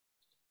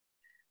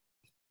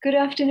Good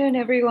afternoon,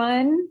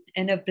 everyone,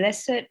 and a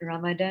blessed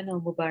Ramadan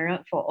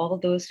al-Mubarak for all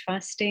those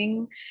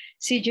fasting.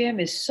 CGM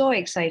is so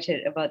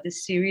excited about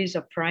this series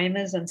of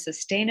primers on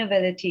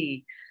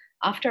sustainability.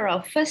 After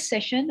our first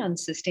session on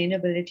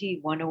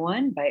Sustainability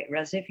 101 by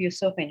Razif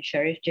Yusuf and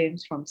Sharif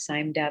James from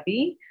Sime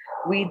Dhabi,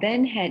 we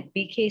then had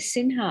BK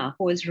Sinha,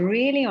 who was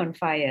really on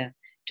fire,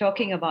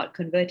 talking about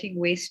converting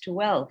waste to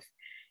wealth.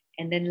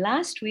 And then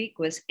last week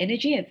was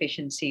energy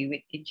efficiency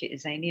with Encik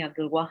Zaini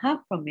Abdul Wahab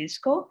from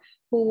MISCO,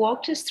 who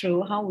walked us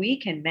through how we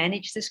can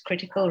manage this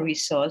critical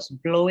resource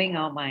blowing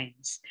our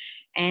minds.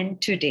 And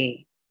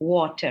today,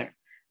 water,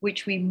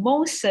 which we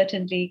most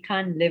certainly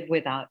can't live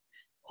without.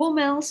 Whom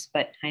else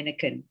but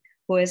Heineken,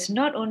 who has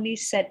not only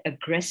set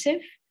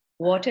aggressive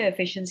water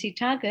efficiency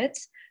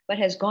targets, but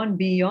has gone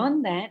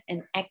beyond that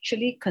and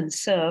actually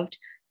conserved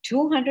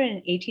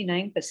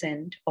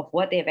 289% of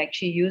what they've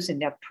actually used in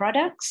their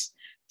products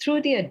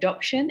through the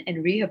adoption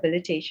and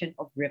rehabilitation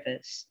of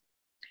rivers.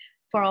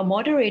 For our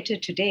moderator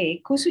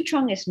today, Kusu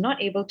Chong is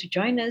not able to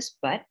join us,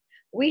 but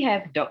we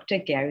have Dr.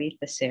 Gary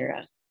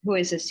Theseira, who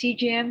is a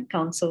CGM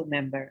Council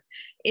member.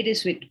 It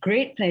is with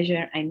great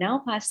pleasure I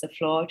now pass the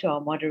floor to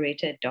our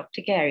moderator,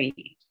 Dr.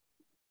 Gary.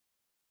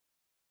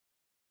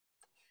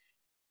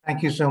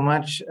 Thank you so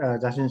much,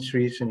 Datin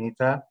Sri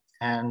Sunita.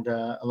 And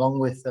along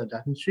with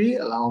Datin Sri,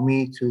 allow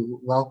me to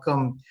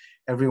welcome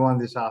everyone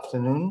this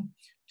afternoon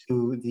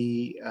to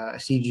the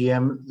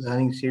CGM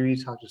learning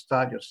series, How to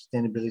Start Your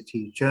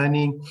Sustainability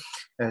Journey.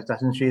 As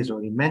Datin Sri has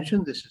already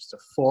mentioned, this is the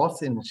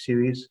fourth in a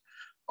series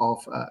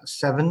of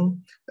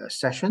 7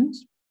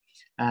 sessions.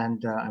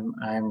 And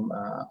I'm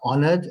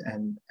honored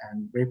and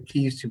very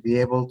pleased to be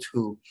able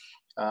to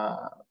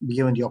be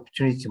given the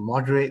opportunity to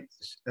moderate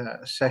this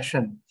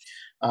session.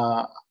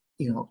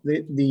 It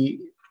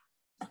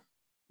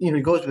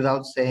goes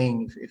without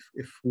saying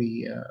if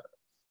we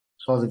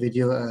saw the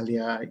video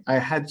earlier, I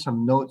had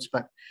some notes,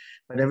 but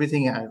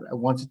everything I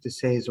wanted to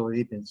say has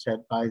already been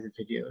said by the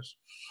videos.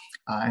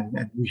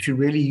 And we should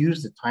really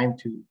use the time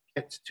to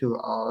get to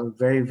our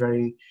very,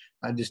 very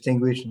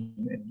distinguished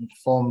and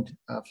informed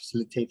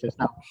facilitators.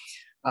 Now,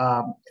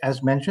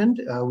 as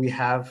mentioned, we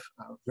have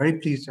very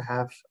pleased to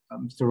have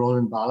Mr.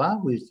 Roland Bala,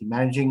 who is the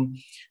Managing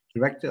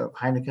Director of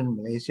Heineken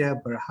Malaysia,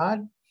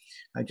 Berhad.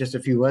 Just a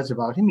few words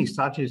about him. He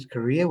started his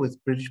career with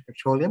British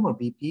Petroleum, or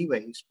BP, where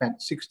he spent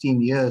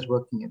 16 years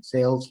working in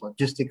sales,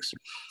 logistics,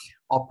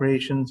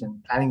 operations,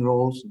 and planning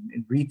roles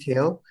in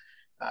retail,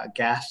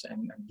 gas,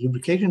 and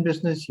lubrication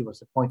business. He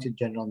was appointed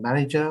General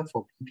Manager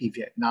for BP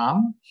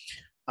Vietnam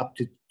up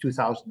to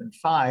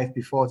 2005,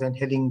 before then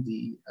heading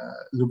the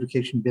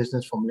lubrication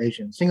business for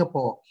Malaysia and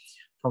Singapore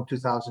from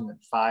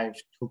 2005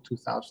 to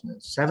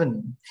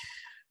 2007.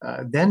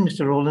 Then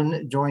Mr.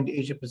 Roland joined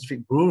Asia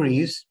Pacific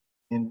Breweries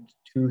in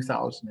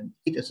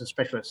 2008 as a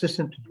special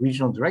assistant to the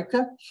regional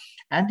director,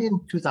 and in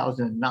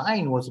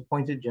 2009 was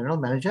appointed general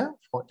manager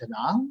for Da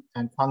Nang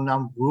and Quang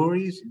Nam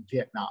breweries in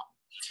Vietnam.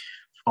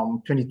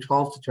 From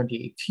 2012 to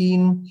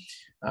 2018,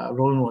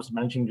 Roland was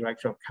managing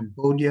director of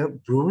Cambodia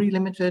Brewery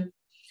Limited,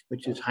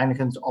 which is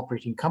Heineken's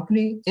operating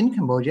company in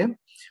Cambodia,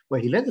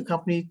 where he led the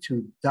company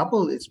to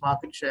double its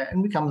market share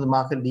and become the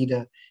market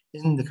leader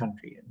in the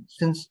country. And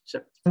since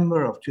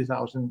September of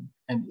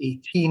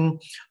 2018,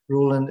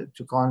 Roland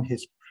took on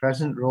his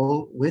present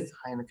role with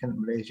Heineken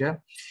Malaysia,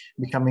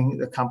 becoming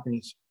the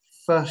company's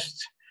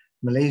first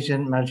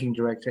Malaysian managing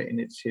director in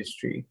its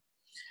history.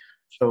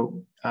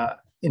 So,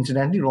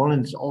 incidentally,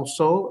 Roland is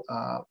also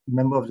a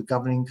member of the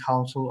Governing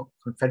Council of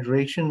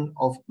Confederation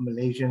of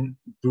Malaysian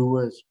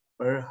Brewers,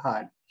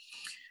 Berhad.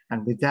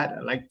 And with that,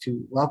 I'd like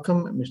to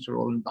welcome Mr.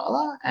 Roland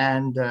Bala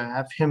and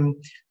have him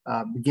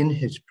begin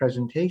his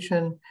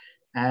presentation,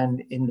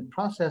 and in the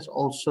process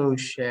also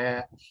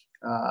share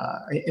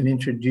and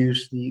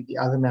introduce the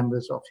other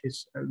members of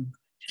his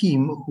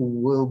team who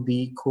will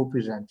be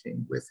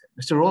co-presenting with him.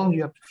 Mr. Roland,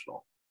 you have the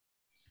floor.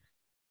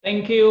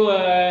 Thank you,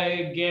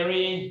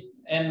 Gary,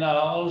 and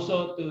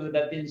also to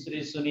Datin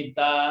Sri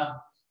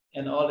Sunita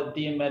and all the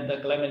team at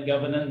the Climate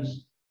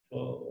Governance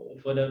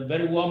for the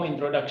very warm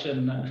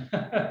introduction,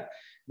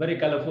 very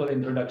colorful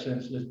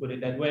introductions, let's put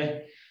it that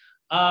way.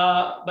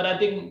 But I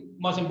think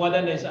most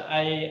important is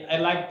I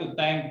like to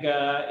thank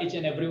each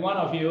and every one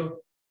of you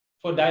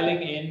for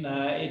dialing in.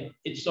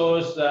 It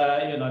shows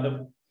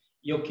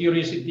your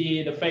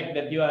curiosity. The fact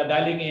that you are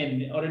dialing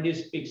in already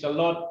speaks a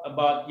lot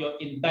about your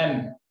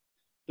intent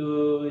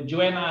to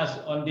join us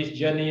on this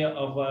journey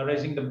of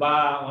raising the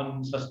bar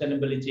on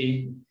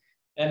sustainability.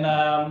 And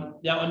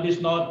on this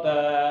note,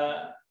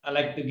 I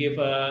like to give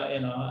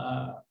an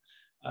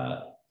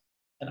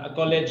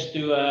accolades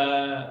to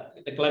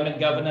the Climate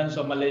Governance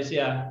of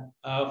Malaysia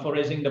for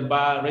raising the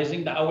bar,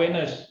 raising the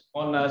awareness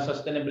on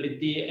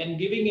sustainability and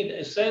giving it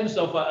a sense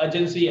of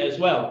urgency as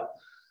well.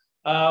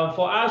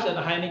 For us at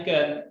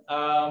Heineken,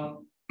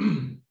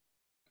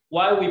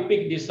 why we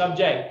pick this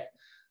subject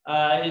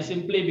is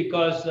simply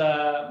because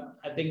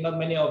I think not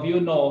many of you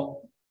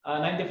know,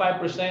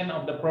 95%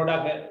 of the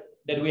product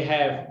that we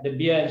have, the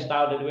beer and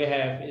stout that we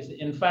have, is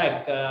in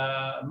fact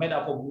made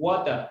up of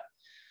water.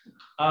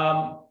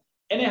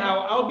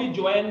 anyhow, I'll be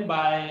joined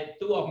by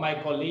two of my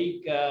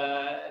colleagues.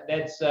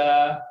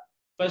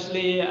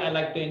 Firstly, I'd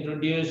like to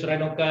introduce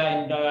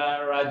Renuka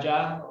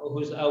Indrarajah,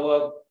 who's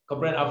our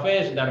Corporate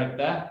Affairs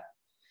Director,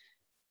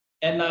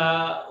 and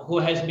who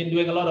has been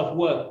doing a lot of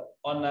work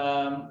on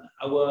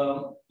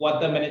our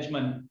water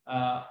management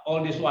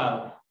all this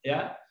while.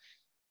 Yeah,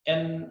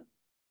 and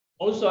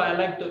also I'd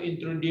like to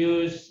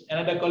introduce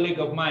another colleague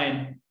of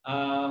mine,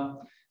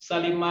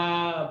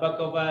 Salima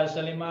Bekoeva.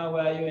 Salima,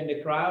 where are you in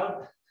the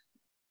crowd?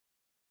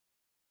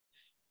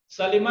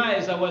 Salima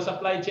is our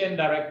supply chain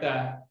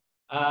director.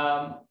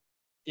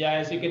 Yeah,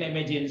 as you can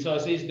imagine. So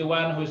she's the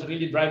one who's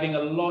really driving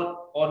a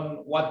lot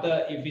on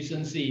water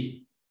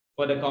efficiency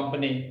for the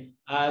company.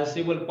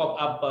 She will pop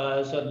up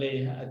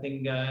shortly. I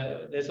think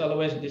there's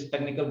always these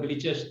technical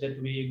glitches that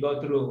we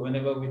go through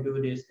whenever we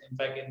do this. In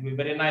fact, it would be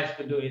very nice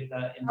to do it.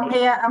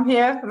 I'm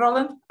here,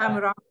 Roland. I'm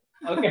around.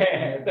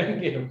 Okay,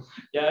 thank you.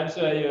 Yeah, I'm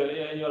sure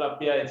you'll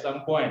appear at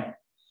some point.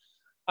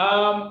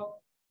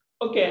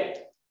 Okay,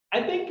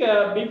 I think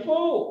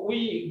before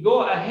we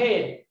go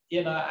ahead,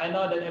 I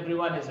know that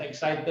everyone is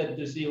excited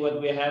to see what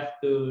we have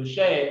to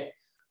share.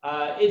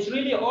 It's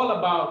really all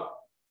about,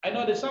 I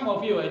know that some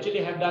of you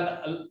actually have done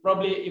a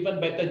probably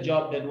even better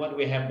job than what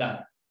we have done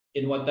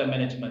in water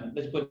management.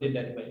 Let's put it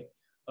that way.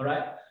 All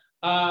right.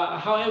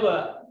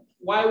 However,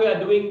 why we are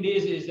doing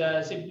this is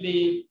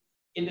simply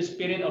in the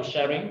spirit of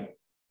sharing,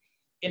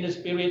 in the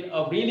spirit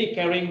of really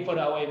caring for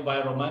our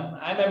environment.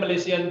 I'm a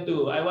Malaysian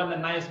too. I want a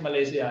nice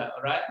Malaysia.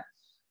 All right.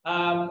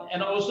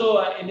 And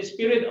also in the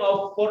spirit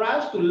of for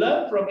us to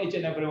learn from each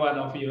and every one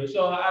of you.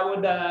 So I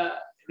would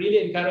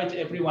really encourage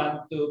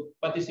everyone to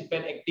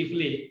participate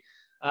actively,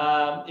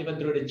 even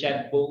through the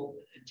chat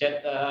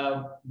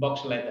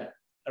box later.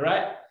 All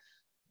right.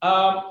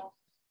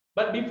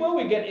 But before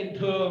we get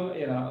into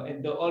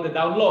into all the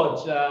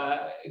downloads,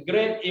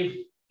 great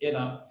if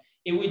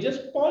if we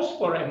just pause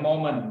for a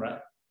moment,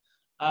 right?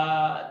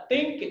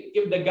 Think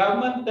if the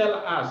government tell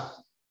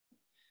us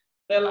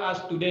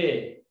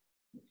today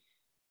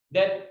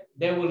that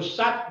they will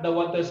shut the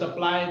water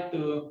supply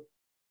to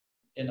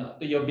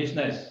your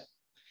business.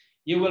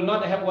 You will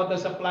not have water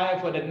supply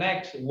for the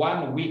next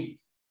 1 week.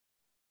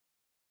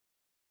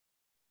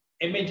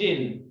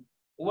 Imagine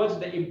what's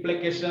the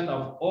implication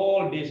of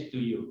all this to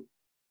you.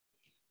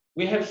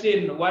 We have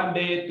seen 1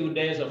 day, 2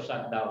 days of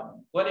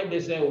shutdown. What if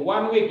they say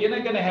 1 week, you're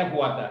not going to have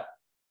water?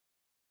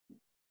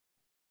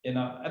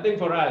 I think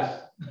for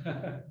us,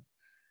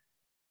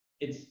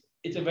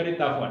 it's a very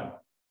tough one,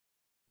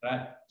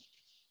 right?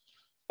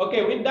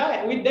 Okay, with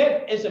that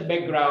as a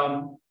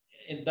background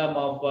in terms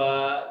of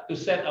to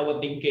set our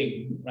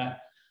thinking, right?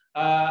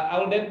 I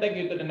will then take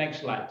you to the next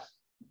slides.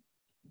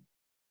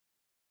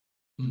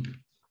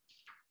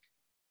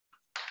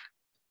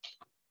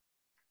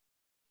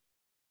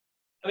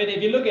 I mean,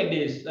 if you look at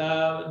this,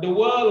 the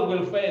world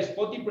will face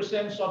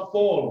 40%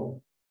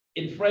 shortfall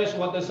in fresh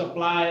water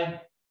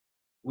supply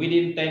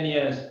within 10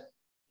 years.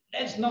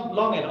 That's not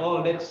long at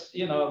all. That's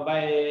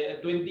by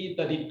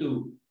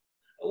 2032.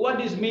 What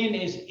this means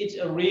is it's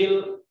a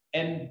real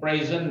and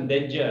present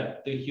danger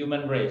to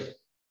human race.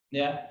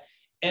 Yeah,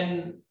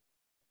 and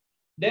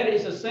there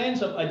is a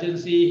sense of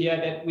urgency here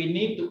that we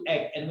need to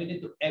act, and we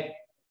need to act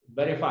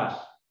very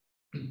fast.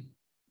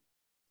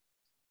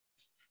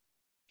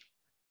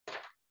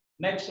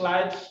 Next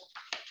slides.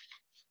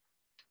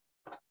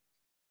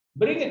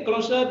 Bring it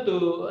closer to,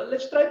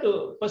 let's try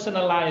to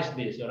personalize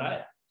this, all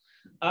right?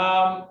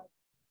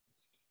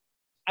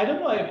 I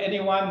don't know if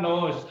anyone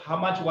knows how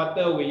much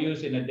water we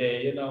use in a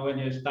day. When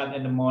you start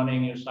in the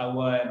morning, you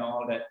shower and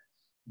all that,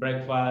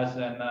 breakfast,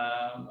 and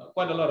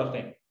quite a lot of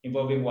things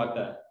involving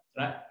water,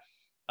 right?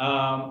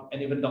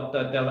 And even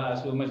doctor tell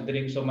us we must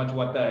drink so much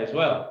water as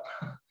well.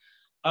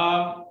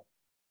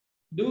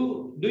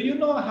 Do you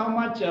know how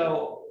much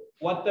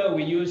water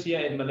we use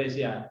here in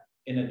Malaysia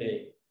in a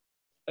day?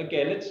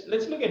 Okay,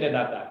 let's look at the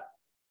data.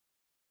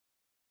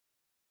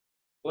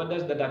 What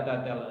does the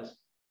data tell us?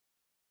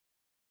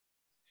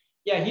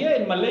 Yeah, here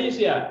in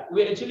Malaysia,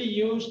 we actually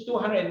use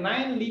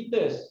 209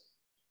 liters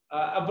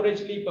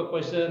averagely per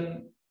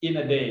person in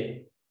a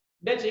day.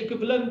 That's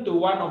equivalent to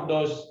one of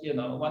those,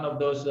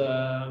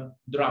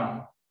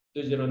 drum,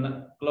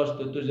 close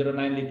to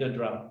 209 liter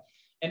drum.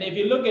 And if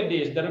you look at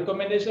this, the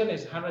recommendation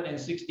is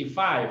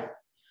 165.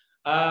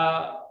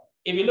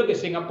 If you look at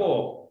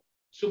Singapore,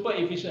 super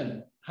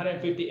efficient,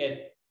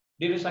 158.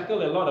 They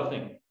recycle a lot of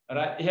things.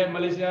 Right? Here in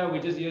Malaysia, we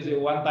just use it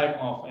one time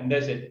off, and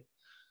that's it.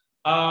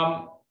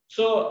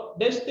 So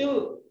there's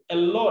still a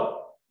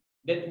lot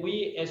that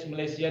we as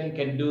Malaysians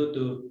can do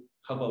to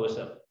help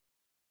ourselves.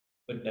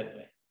 Put it that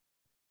way.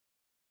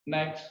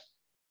 Next.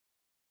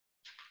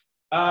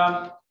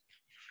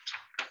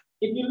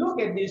 If you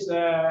look at this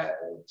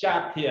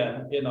chart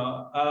here,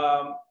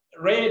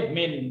 red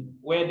means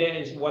where there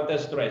is water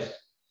stress.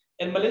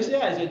 And Malaysia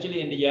is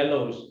actually in the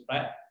yellows,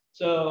 right?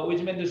 So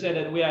which means to say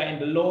that we are in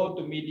the low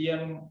to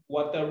medium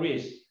water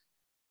risk.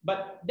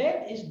 But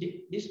that is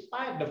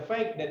despite the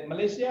fact that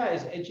Malaysia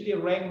is actually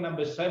ranked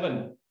number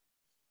 7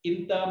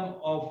 in terms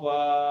of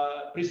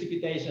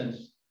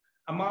precipitations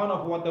amount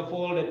of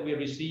waterfall that we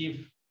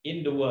receive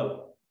in the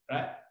world,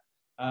 right?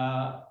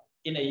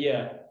 In a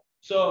year.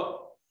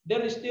 So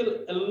there is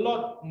still a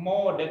lot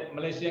more that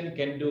Malaysian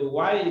can do.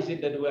 Why is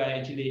it that we are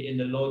actually in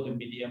the low to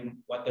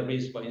medium water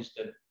risk, for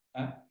instance?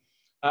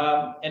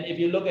 And if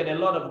you look at a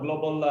lot of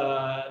global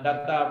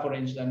data, for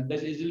instance,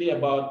 there's easily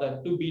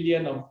about 2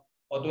 billion or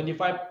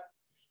 25%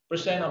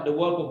 of the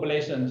world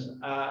populations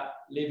are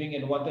living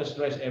in water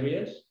stressed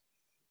areas.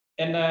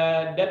 And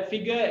that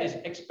figure is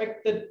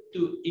expected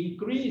to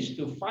increase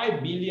to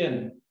 5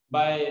 billion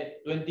by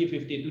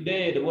 2050.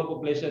 Today, the world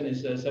population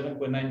is 7.9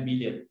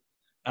 billion,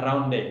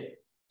 around there.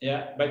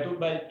 Yeah, by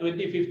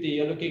 2050,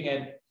 you're looking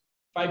at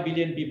 5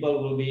 billion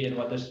people will be in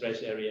water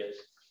stressed areas.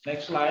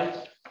 Next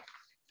slide.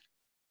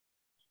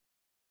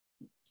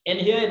 And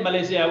here in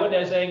Malaysia, what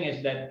they're saying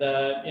is that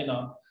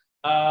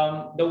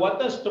the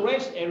water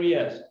stressed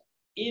areas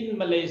in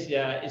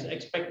Malaysia is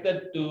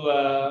expected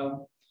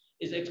to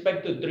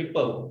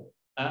triple,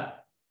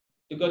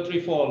 to go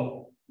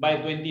threefold by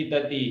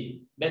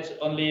 2030. That's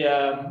only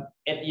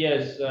 8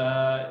 years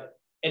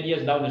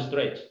down the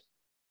stretch.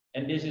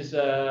 And this is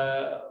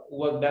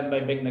work done by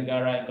Bank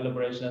Negara in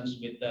collaborations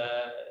with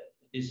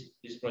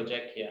this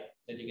project here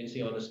that you can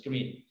see on the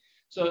screen.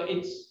 So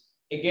it's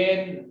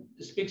again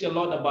speaks a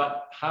lot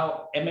about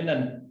how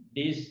eminent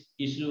this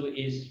issue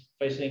is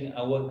facing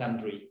our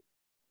country.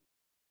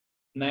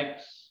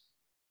 Next.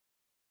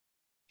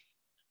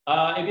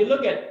 If you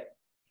look at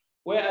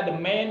where are the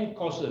main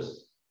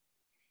causes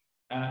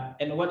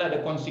and what are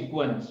the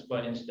consequences,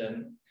 for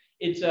instance,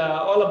 it's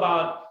all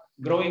about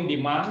growing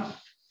demand.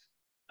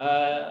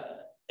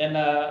 And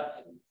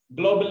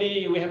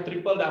globally, we have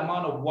tripled the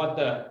amount of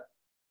water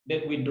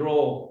that we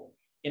draw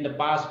in the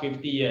past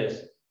 50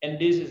 years. And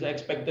this is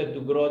expected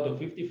to grow to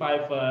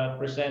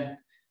 55%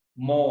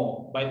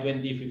 more by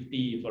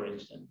 2050, for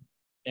instance.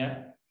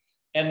 Yeah.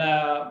 And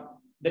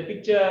the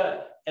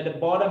picture at the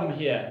bottom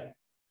here,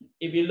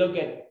 if you look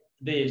at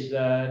this,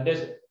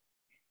 there's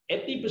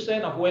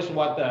 80% of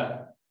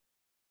wastewater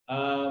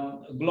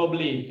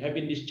globally have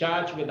been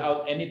discharged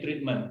without any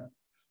treatment.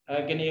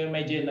 Can you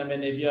imagine? I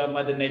mean, if you're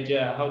Mother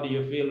Nature, how do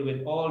you feel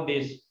with all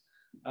this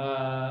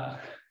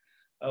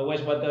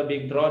wastewater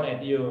being thrown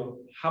at you?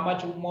 How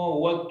much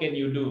more work can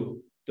you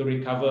do to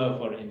recover,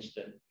 for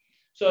instance?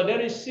 So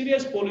there is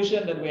serious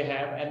pollution that we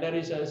have, and there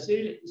is a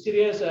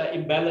serious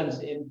imbalance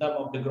in terms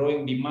of the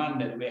growing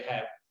demand that we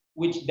have,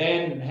 which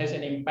then has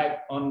an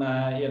impact on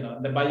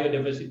the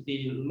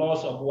biodiversity,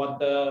 loss of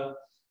water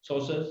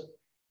sources,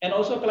 and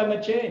also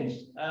climate change.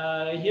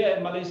 Here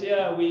in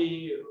Malaysia,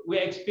 we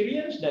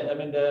experienced that. I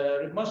mean,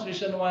 the most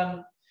recent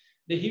one,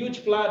 the huge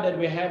flood that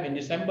we have in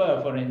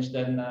December, for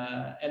instance,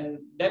 and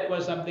that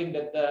was something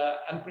that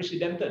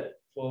unprecedented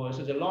for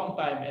such a long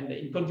time, and the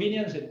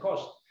inconvenience it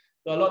caused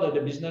to a lot of the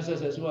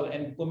businesses as well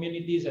and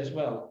communities as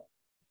well.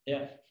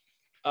 Yeah.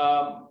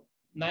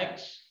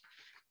 Next.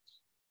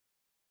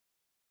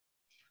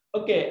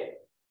 Okay.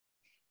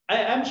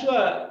 I'm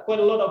sure quite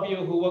a lot of you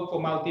who work for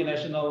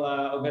multinational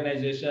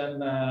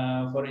organizations,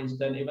 for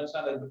instance, even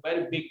some of the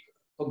very big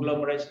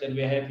conglomerates that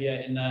we have here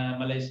in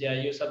Malaysia,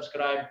 you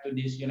subscribe to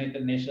this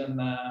United Nations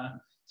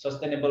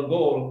Sustainable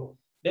Goal.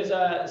 There's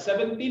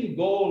 17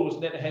 goals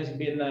that has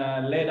been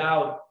laid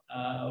out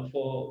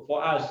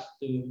for us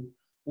to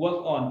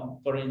work on,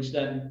 for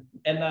instance.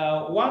 And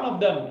one of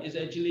them is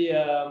actually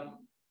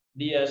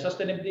the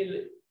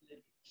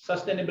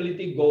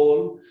sustainability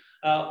goal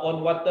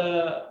on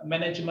water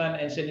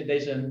management and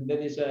sanitation.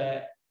 That is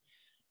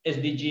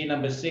SDG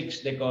number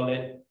 6, they call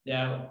it.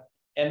 Yeah.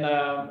 And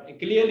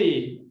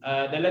clearly,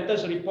 the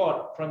latest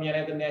report from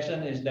United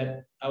Nations is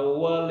that our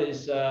world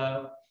is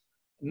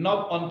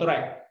not on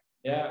track.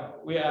 Yeah,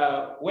 we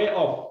are way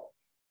off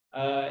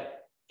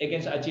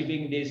against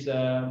achieving this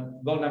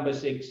goal number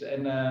 6,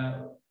 and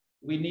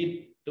we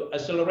need to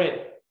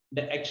accelerate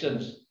the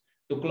actions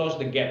to close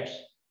the gaps.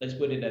 Let's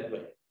put it that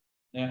way.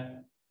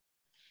 Yeah.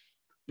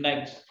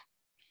 Next.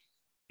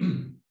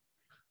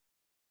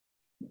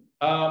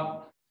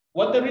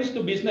 What there is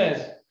to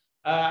business,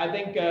 I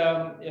think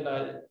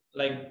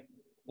like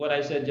what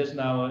I said just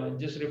now.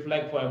 Just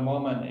reflect for a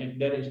moment. If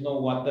there is no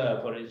water,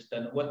 for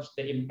instance, what's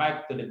the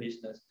impact to the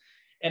business?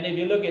 And if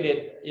you look at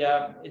it,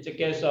 yeah, it's a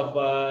case of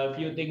a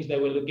few things that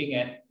we're looking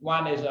at.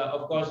 One is,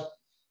 of course,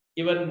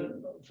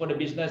 even for the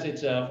business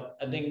itself,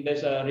 I think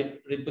there's a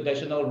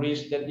reputational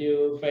risk that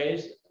you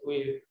face.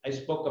 I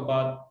spoke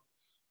about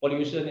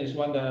pollution is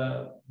one of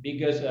the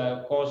biggest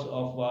cause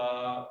of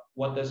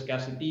water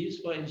scarcities,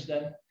 for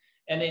instance.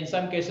 And in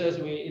some cases,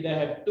 we either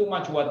have too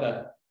much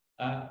water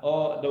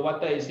or the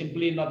water is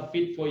simply not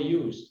fit for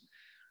use.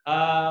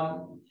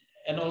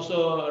 And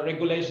also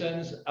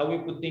regulations, are we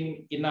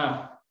putting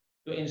enough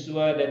to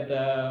ensure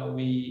that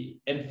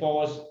we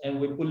enforce and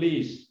we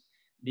police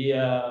the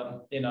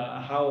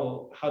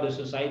how the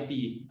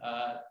society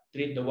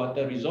treat the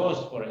water resource,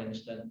 for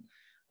instance.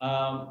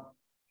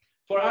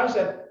 For us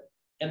at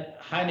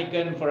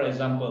Heineken, for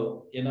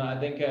example, I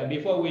think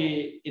before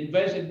we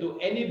invest into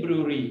any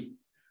brewery,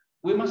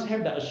 we must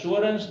have the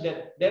assurance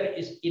that there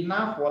is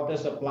enough water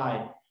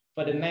supply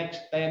for the next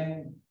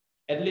 10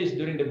 at least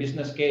during the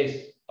business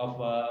case of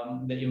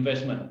the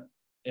investment.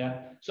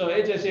 Yeah, so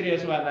it's a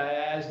serious one.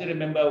 I still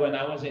remember when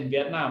I was in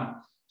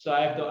Vietnam. So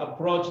I have to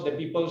approach the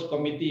People's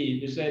Committee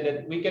to say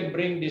that we can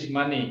bring this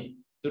money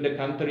to the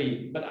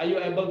country, but are you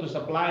able to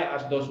supply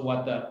us those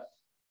water?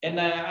 And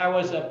I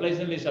was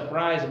pleasantly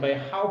surprised by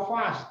how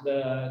fast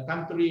the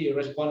country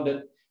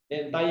responded.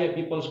 The entire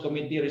People's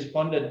Committee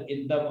responded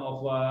in terms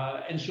of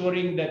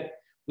ensuring that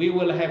we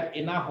will have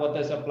enough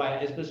water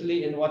supply,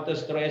 especially in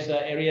water-stressed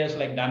areas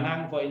like Da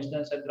Nang, for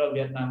instance, central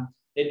Vietnam.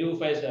 They do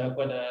face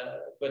quite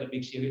a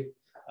big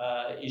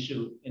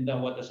issue in the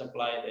water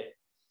supply there.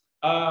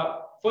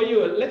 For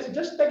you, let's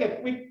just take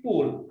a quick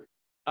poll.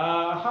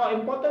 How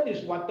important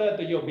is water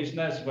to your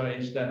business, for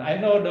instance? I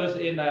know those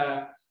in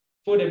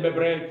food and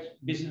beverage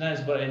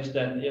business, for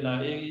instance,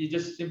 you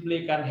just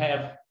simply can't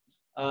have,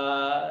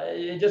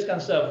 you just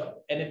can't serve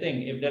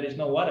anything if there is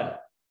no water,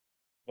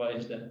 for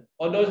instance.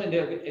 Or those in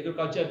the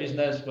agriculture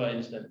business, for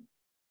instance.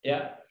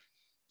 Yeah.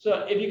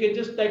 So if you can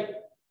just take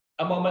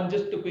a moment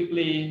just to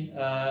quickly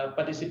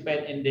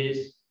participate in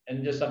this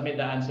and just submit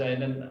the answer,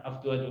 and then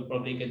afterwards we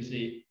probably can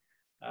see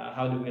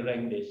how do we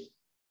rank this.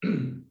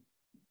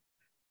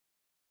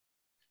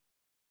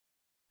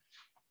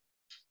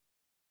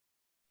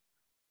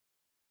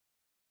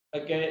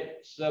 Okay,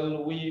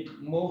 shall we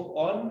move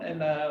on?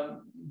 And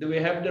do we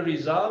have the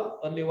result?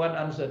 Only one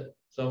answer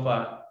so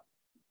far.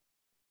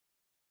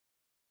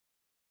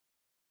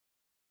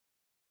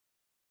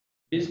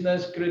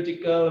 Business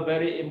critical,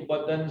 very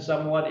important,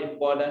 somewhat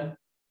important.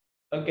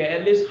 Okay,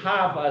 at least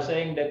half are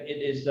saying that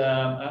it is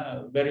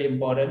very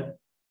important.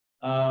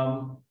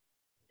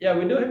 Yeah,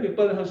 we do have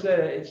people who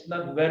say it's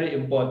not very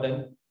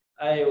important.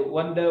 I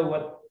wonder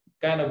what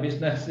kind of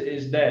business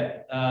is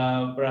that.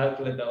 Perhaps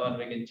later on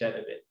we can chat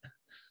a bit.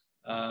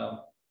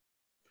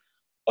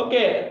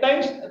 Okay,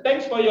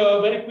 thanks for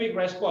your very quick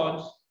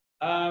response.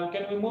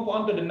 Can we move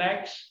on to the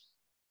next?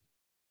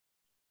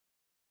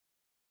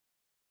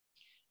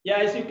 Yeah,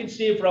 as you can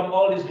see from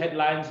all these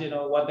headlines,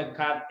 water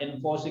cut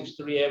in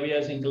 463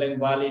 areas in Klang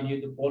Valley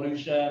due to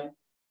pollution,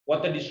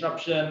 water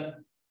disruption,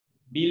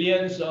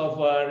 billions of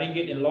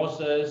ringgit in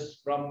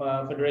losses from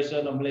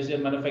Federation of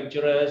Malaysian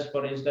Manufacturers,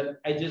 for instance.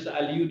 I just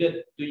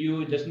alluded to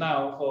you just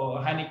now for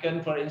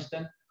Heineken, for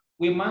instance.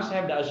 We must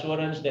have the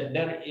assurance that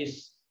there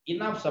is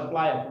enough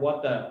supply of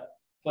water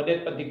for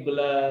that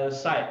particular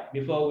site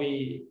before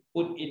we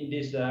put in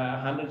this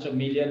hundreds of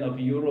millions of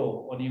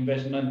euro on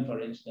investment, for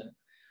instance.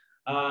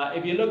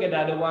 If you look at the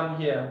other one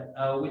here,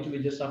 which we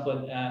just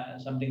suffered,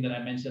 something that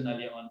I mentioned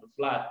earlier on, the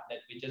flood that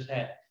we just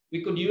had,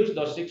 we could use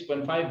those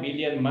 6.5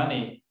 billion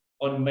money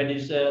on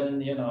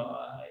medicine,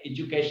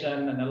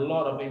 education, and a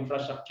lot of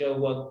infrastructure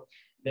work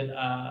that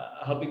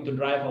are helping to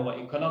drive our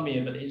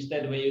economy. But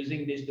instead, we're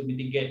using this to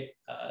mitigate,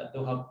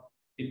 to help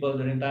people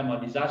during time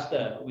of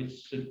disaster, which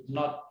should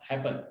not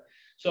happen.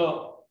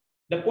 So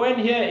the point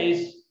here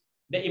is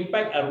the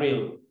impact are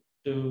real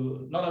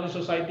to not only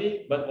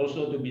society, but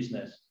also to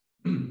business.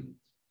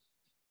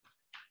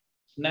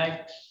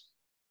 Next,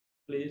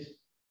 please.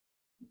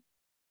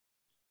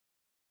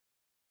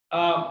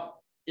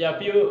 Yeah,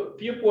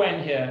 few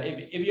points here.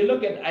 If you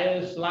look at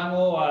Air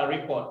Selangor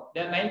report,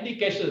 there are 90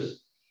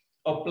 cases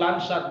of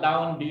plant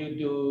shutdown due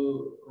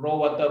to raw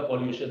water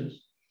pollution,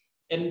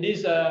 and this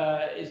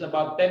is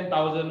about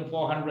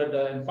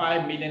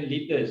 10,405 million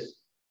liters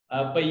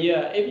per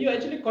year. If you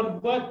actually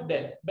convert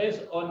that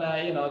based on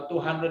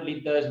 200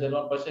 liters that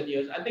one person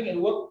use, I think it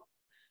works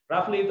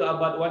roughly to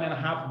about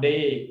 1.5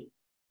 days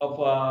of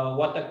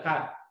water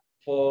cut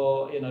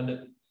for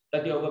the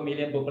 30 over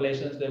million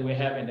populations that we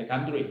have in the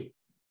country.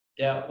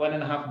 Yeah,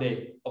 1.5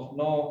 days of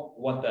no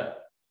water.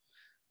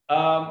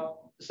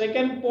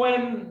 Second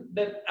point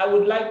that I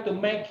would like to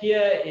make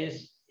here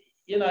is,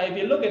 if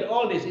you look at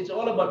all this, it's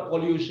all about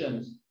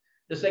pollution.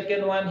 The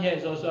second one here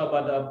is also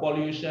about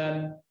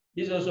pollution.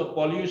 This is also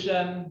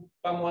pollution.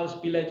 Palm oil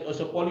spillage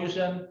also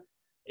pollution.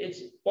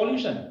 It's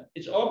pollution.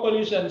 It's all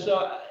pollution.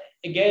 So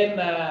again,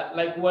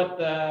 like what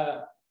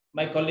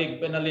my colleague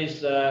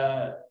panelist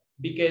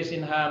BK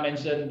Sinha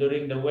mentioned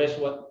during the waste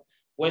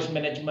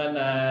management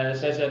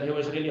session, he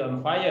was really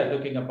on fire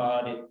talking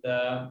about it.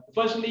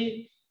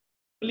 Firstly,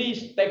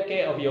 please take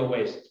care of your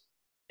waste.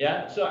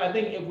 Yeah, so I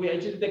think if we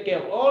actually take care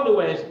of all the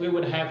waste, we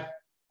would have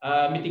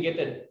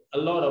mitigated a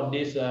lot of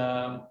these,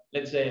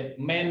 let's say,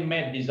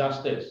 man-made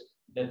disasters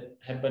that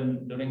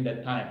happened during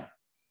that time.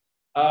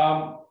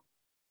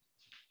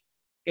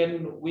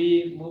 Can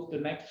we move to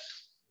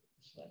next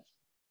slide?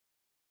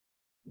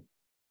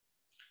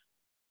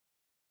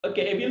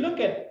 Okay, if you look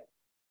at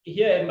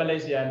here in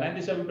Malaysia,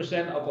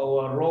 97% of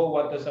our raw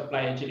water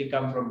supply actually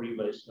come from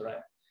rivers,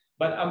 right?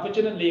 But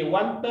unfortunately,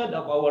 1/3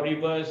 of our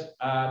rivers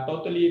are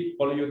totally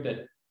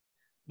polluted.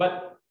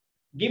 But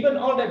given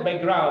all that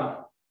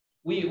background,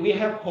 we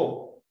have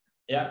hope.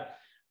 Yeah,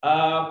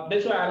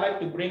 that's why I like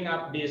to bring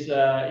up this,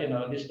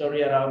 this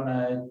story around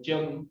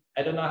Cheong.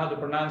 I don't know how to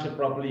pronounce it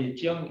properly.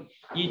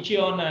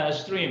 Yecheon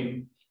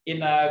stream in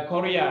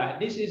Korea.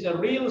 This is a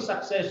real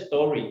success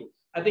story.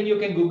 I think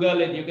you can Google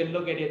it. You can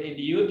look at it in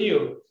the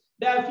YouTube.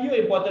 there are a few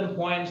important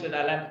points that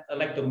I'd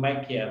like to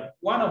make here.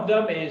 One of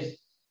them is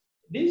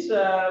this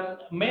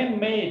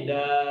man-made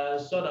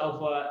sort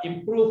of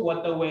improved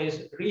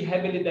waterways,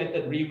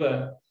 rehabilitated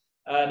river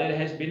that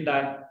has been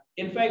done.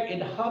 In fact,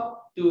 it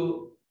helped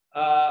to,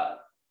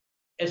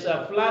 as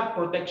a flood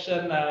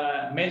protection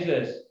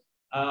measures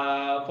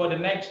for the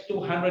next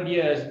 200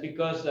 years,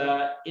 because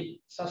it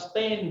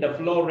sustained the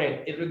flow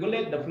rate, it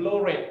regulated the flow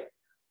rate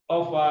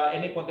of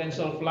any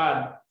potential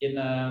flood in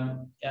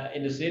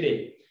the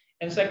city.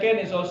 And second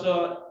is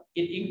also,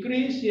 it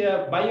increased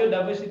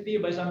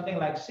biodiversity by something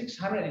like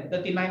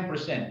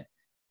 639%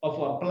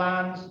 of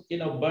plants,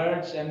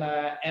 birds and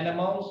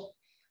animals.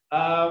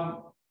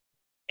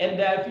 And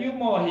there are a few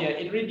more here.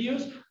 It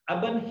reduced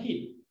urban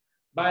heat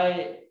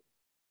by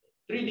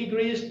 3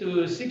 degrees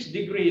to 6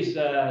 degrees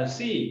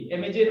C.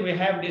 Imagine we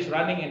have this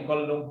running in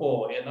Kuala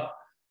Lumpur,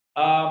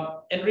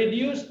 and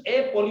reduce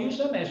air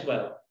pollution as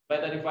well by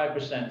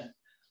 35%.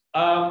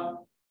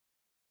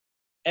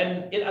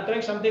 And it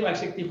attracts something like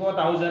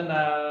 64,000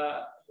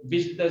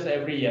 visitors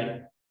every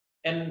year.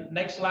 And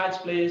next slides,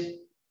 please.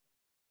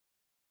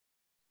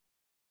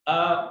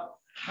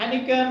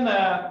 Heineken,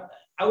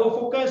 our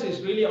focus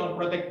is really on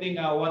protecting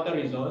our water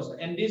resource.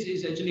 And this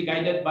is actually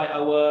guided by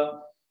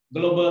our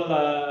global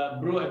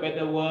Brew a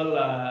Better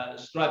World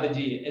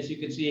strategy. As you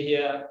can see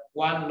here,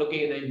 one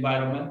looking at the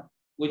environment,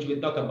 which we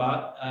talk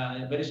about,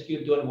 very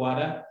skewed toward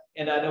water.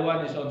 And the other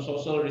one is on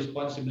social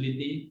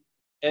responsibility.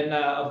 And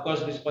of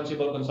course,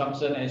 responsible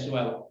consumption as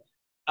well.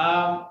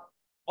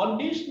 On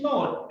this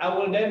note, I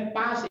will then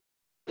pass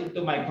it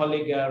to my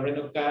colleague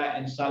Renuka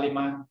and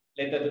Salima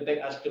later to take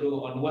us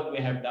through on what we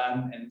have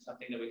done and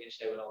something that we can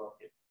share with all of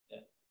you. Yeah.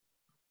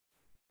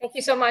 Thank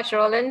you so much,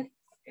 Roland.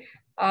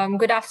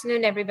 Good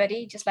afternoon,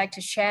 everybody. Just like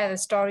to share the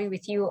story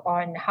with you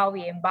on how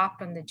we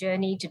embarked on the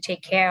journey to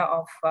take care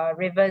of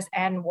rivers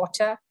and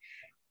water.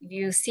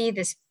 You see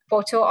this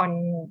photo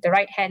on the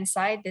right-hand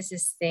side. This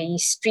is the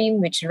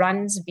stream which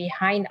runs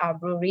behind our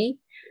brewery.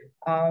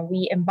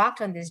 We embarked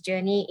on this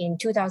journey in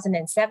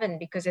 2007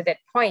 because at that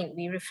point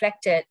we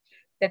reflected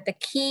that the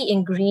key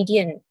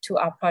ingredient to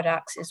our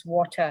products is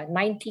water.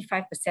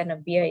 95%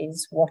 of beer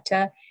is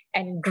water,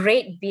 and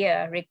great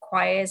beer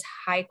requires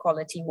high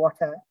quality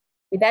water.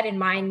 With that in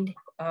mind,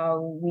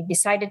 we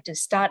decided to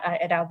start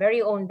at our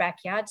very own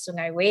backyard,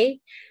 Sungai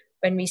Way.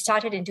 When we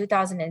started in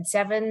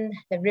 2007,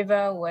 the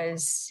river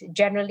was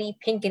generally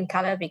pink in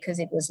color because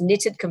it was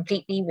littered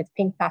completely with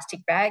pink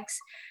plastic bags.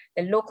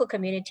 The local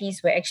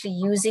communities were actually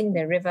using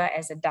the river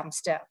as a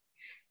dumpster.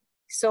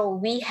 So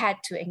we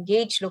had to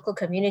engage local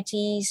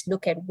communities,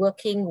 look at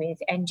working with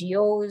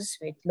NGOs,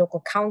 with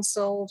local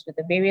councils, with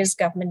the various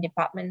government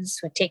departments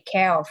who take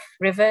care of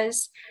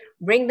rivers,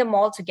 bring them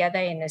all together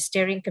in a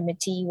steering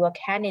committee, work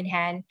hand in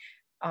hand.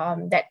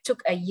 That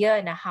took a year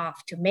and a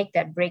half to make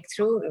that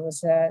breakthrough. It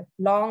was a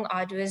long,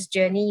 arduous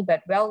journey,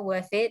 but well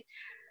worth it.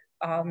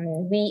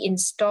 We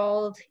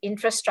installed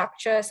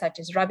infrastructure such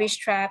as rubbish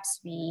traps.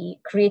 We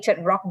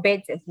created rock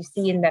beds, as you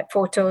see in that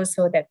photo,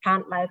 so that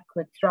plant life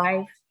could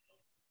thrive.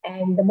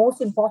 And the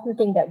most important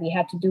thing that we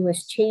had to do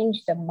is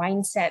change the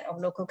mindset of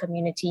local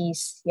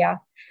communities,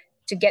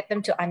 to get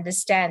them to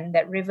understand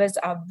that rivers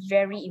are a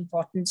very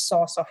important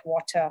source of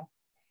water.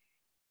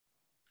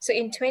 So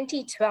in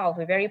 2012,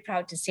 we're very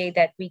proud to say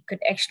that we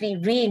could actually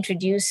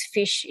reintroduce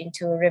fish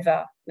into a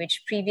river,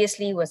 which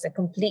previously was a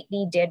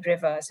completely dead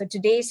river. So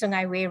today,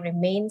 Sungai Way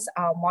remains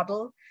our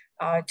model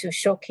to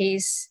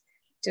showcase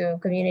to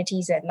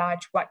communities at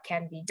large what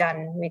can be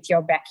done with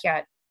your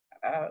backyard,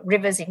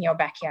 rivers in your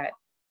backyard.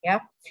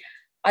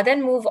 I'll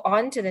then move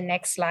on to the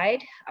next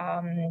slide.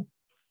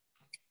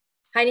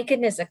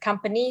 Heineken is a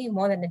company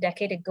more than a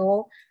decade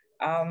ago,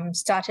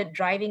 started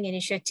driving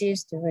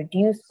initiatives to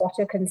reduce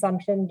water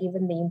consumption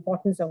given the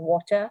importance of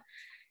water.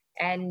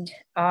 And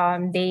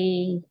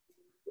they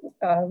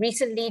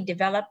recently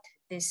developed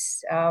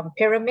this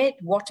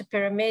water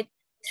pyramid,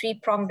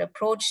 three-pronged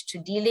approach to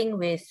dealing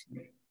with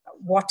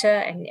water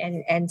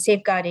and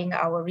safeguarding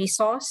our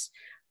resource.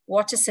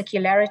 Water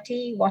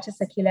circularity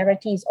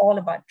is all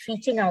about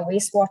treating our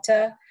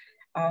wastewater,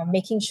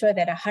 making sure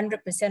that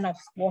 100% of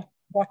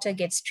water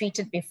gets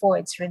treated before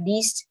it's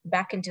released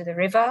back into the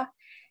river.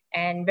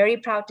 And very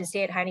proud to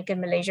say at Heineken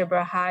Malaysia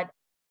Berhad,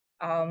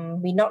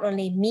 we not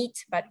only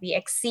meet, but we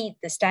exceed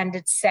the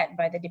standards set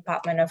by the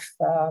Department of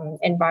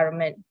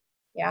Environment.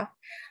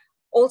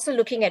 Also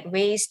looking at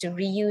ways to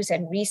reuse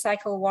and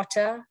recycle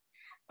water.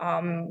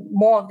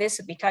 More of this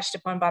will be touched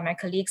upon by my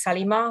colleague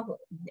Salima.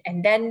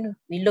 And then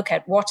we look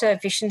at water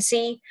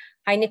efficiency.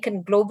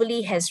 Heineken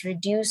globally has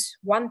reduced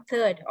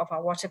 1/3 of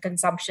our water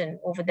consumption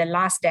over the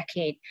last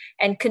decade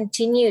and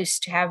continues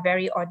to have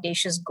very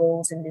audacious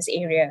goals in this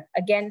area.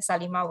 Again,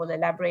 Salima will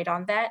elaborate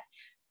on that.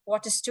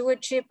 Water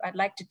stewardship, I'd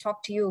like to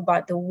talk to you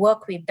about the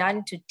work we've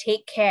done to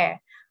take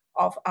care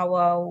of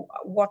our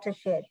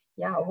watershed.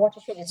 A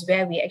watershed is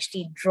where we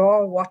actually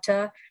draw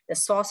water, the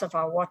source of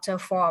our water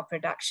for our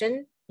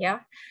production.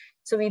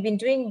 So we've been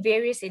doing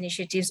various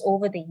initiatives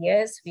over the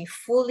years. We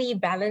fully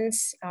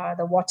balance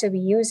the water we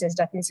use, as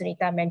Datin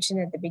Sunita mentioned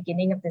at the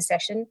beginning of the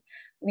session.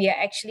 We are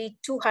actually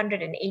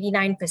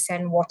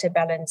 289% water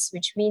balance,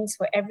 which means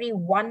for every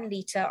 1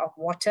 liter of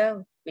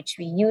water which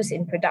we use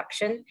in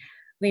production,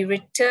 we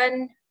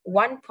return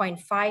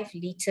 1.5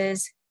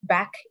 liters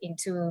back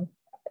into,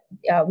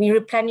 we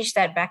replenish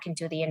that back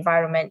into the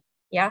environment.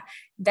 Yeah,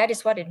 that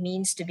is what it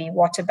means to be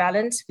water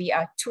balanced. We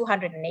are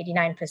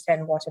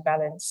 289% water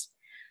balance.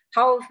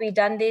 How have we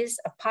done this?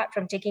 Apart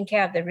from taking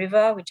care of the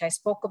river, which I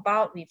spoke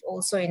about, we've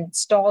also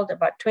installed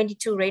about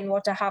 22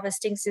 rainwater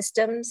harvesting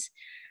systems.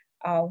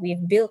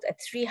 We've built a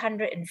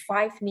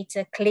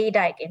 305-meter clay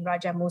dike in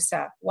Raja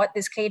Musa. What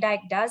this clay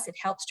dike does, it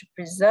helps to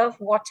preserve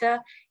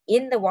water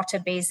in the water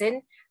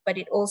basin, but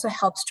it also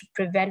helps to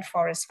prevent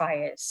forest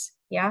fires.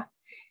 Yeah.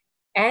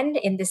 And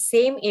in the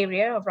same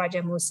area of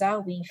Raja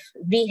Musa, we've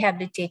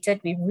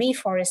rehabilitated, we've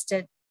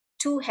reforested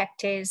 2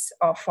 hectares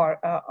of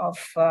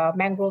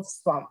mangrove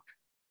swamp.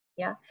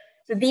 Yeah,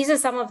 so these are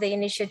some of the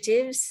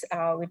initiatives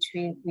which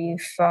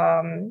we've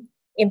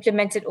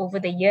implemented over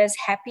the years.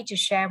 Happy to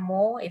share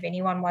more if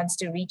anyone wants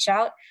to reach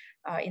out.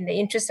 In the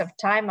interest of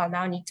time, I'll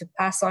now need to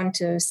pass on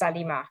to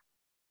Salima.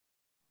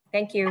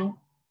 Thank you.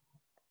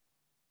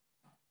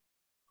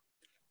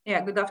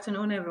 Yeah, good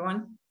afternoon,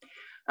 everyone.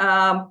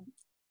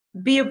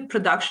 Beer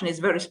production is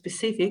very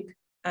specific,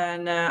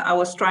 and I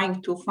was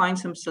trying to find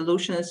some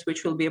solutions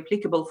which will be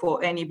applicable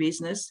for any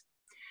business.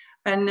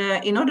 And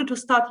in order to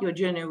start your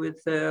journey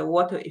with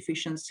water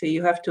efficiency,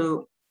 you have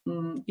to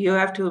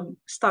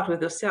start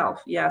with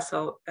yourself. Yeah,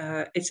 so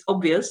it's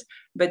obvious,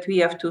 but we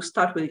have to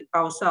start with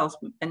ourselves,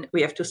 and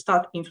we have to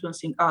start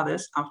influencing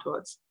others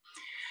afterwards.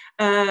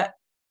 And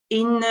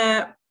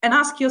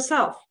ask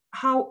yourself,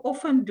 how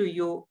often do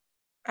you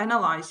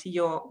analyze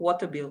your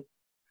water bill?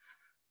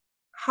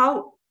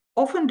 How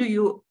often do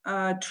you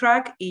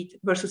track it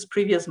versus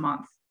previous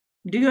month?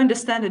 Do you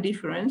understand the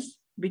difference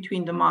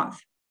between the month?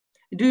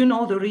 Do you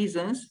know the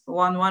reasons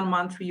one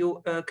month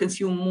you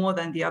consume more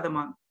than the other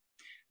month?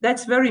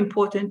 That's very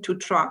important to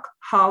track.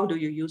 How do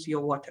you use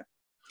your water?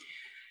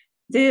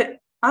 The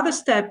other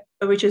step,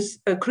 which is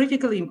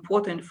critically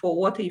important for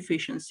water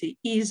efficiency,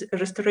 is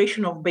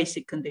restoration of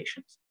basic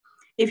conditions.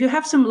 If you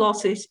have some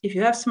losses, if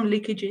you have some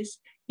leakages,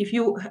 if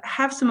you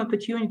have some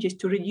opportunities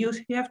to reduce,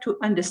 you have to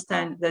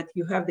understand that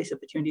you have these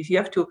opportunities. You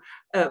have to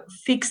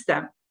fix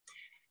them.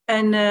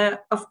 And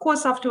of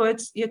course,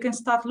 afterwards, you can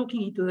start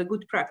looking into the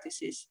good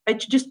practices. I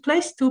just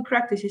placed 2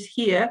 practices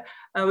here,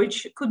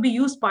 which could be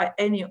used by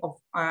any of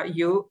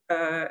you.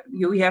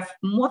 We have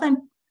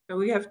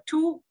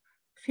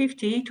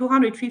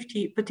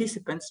 250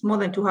 participants, more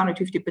than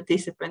 250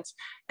 participants.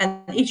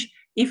 And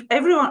if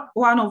every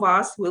one of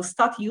us will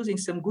start using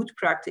some good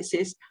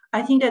practices,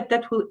 I think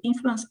that will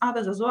influence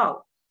others as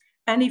well.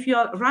 And if you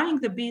are running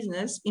the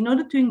business, in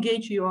order to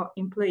engage your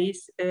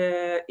employees,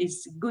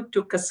 it's good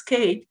to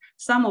cascade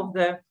some of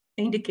the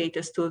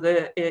indicators to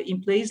the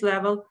employees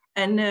level,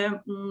 and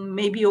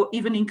maybe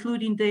even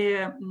including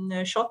the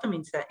short-term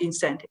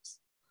incentives.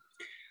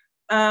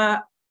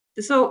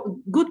 So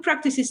good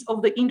practices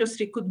of the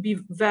industry could be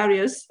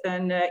various,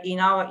 and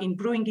in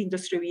brewing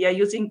industry, we are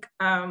using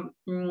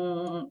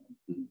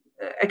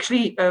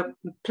actually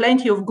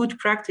plenty of good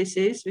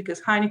practices, because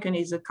Heineken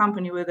is a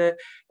company with a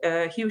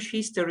huge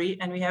history,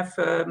 and we have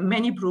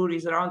many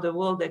breweries around the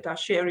world that are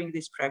sharing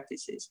these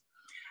practices.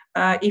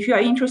 If you are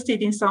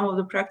interested in some of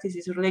the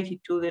practices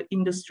related to the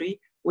industry,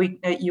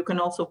 you can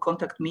also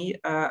contact me.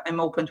 I'm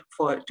open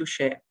to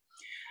share.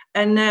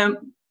 And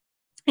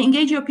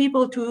engage your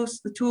people to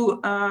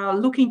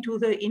look into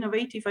the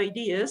innovative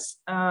ideas.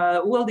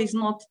 World is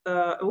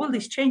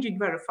changing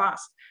very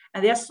fast,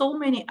 and there are so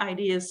many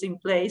ideas in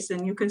place,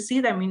 and you can see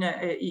them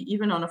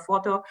even on a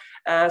photo.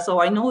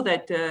 So I know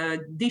that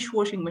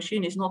dishwashing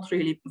machine is not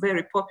really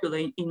very popular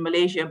in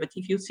Malaysia, but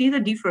if you see the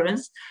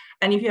difference,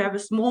 and if you have a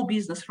small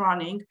business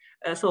running,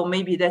 so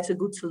maybe that's a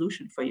good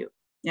solution for you.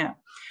 Yeah,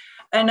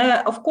 and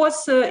of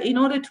course, in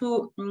order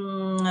to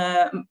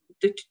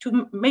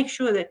make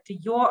sure that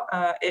your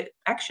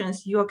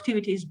actions, your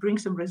activities bring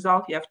some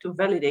result, you have to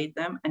validate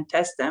them and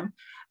test them.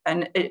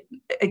 And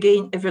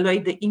again,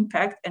 evaluate the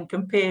impact and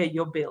compare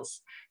your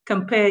bills,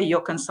 compare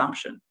your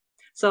consumption.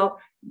 So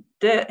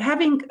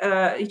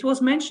it was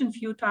mentioned a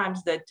few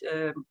times that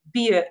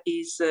beer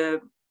is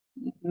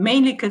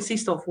mainly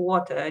consists of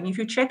water. And if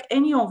you check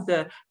any of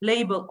the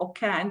label or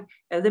can,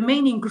 the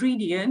main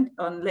ingredient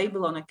on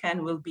label on a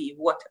can will be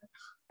water.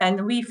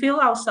 And we feel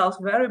ourselves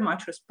very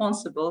much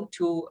responsible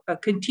to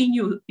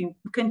continue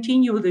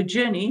the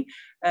journey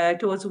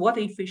towards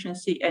water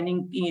efficiency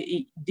and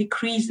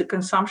decrease the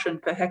consumption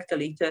per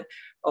hectoliter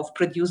of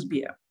produced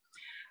beer.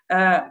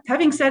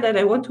 Having said that,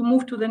 I want to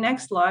move to the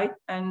next slide,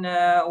 and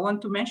I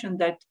want to mention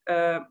that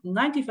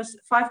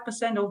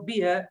 95% of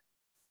beer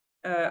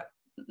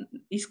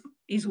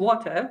is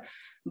water,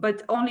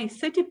 but only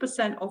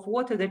 30% of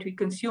water that we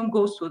consume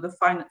goes to the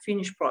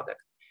finished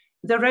product.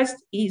 The rest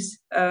is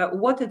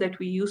water that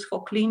we use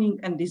for cleaning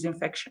and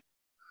disinfection.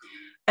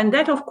 And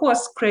that, of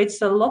course,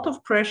 creates a lot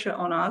of pressure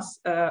on us,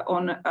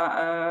 on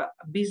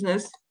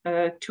business,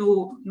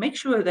 to make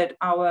sure that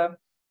our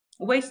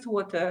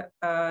wastewater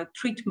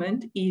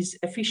treatment is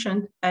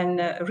efficient and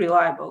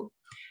reliable.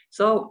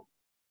 So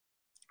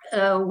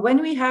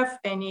when we have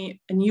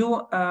any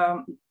new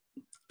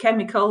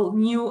chemical,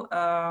 new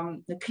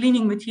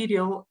cleaning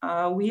material,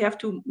 we have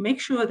to make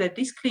sure that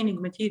this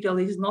cleaning material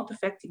is not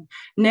affecting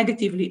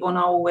negatively on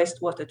our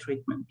wastewater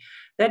treatment.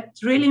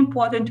 That's really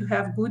important to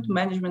have good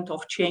management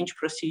of change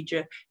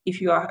procedure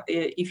if you are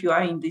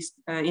in this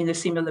in a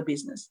similar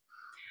business.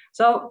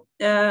 So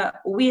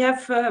we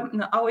have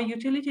our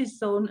utility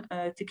zone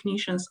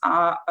technicians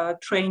are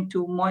trained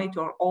to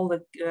monitor all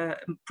the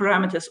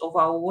parameters of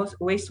our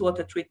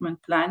wastewater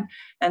treatment plan,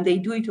 and they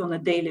do it on a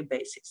daily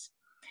basis.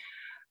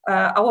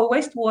 Our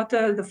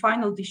wastewater, the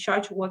final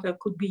discharge water,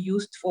 could be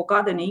used for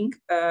gardening,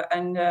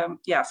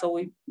 so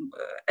we,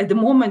 at the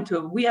moment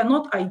we are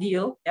not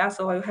ideal.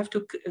 So I have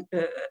to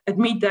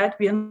admit that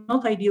we are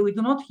not ideal. We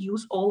do not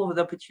use all of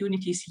the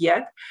opportunities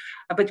yet,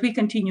 but we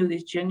continue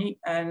this journey.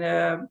 And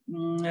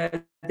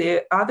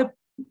the other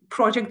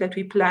project that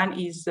we plan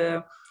is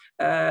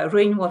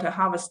rainwater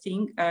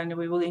harvesting, and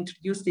we will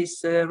introduce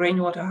this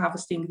rainwater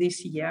harvesting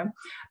this year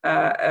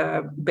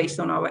based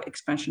on our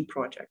expansion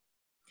project.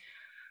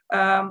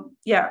 One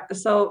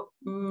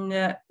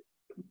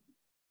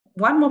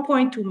more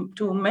point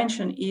to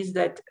mention is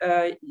that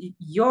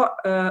your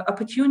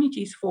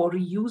opportunities for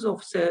reuse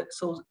of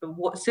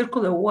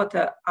circular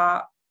water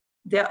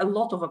there are a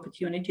lot of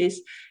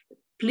opportunities.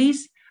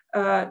 Please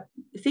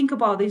think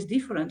about this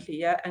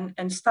differently,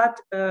 and start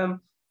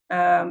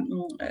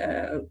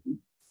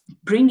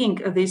bringing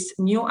these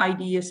new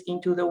ideas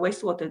into the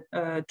wastewater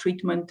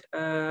treatment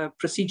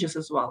procedures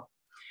as well.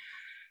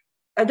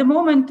 At the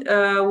moment,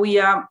 we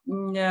are,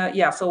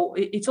 so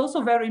it's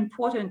also very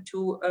important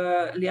to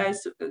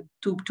liaise,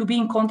 to be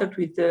in contact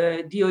with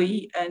the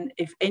DOE, and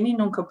if any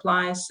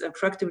non-compliance,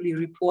 proactively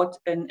report,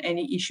 and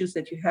any issues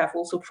that you have,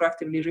 also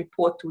proactively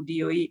report to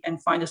DOE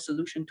and find a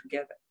solution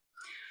together.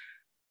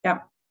 Yeah,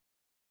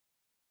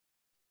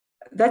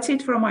 that's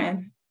it from my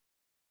end.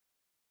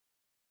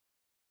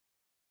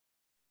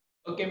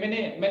 Okay,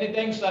 many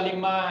thanks,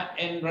 Salima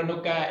and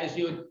Renuka. As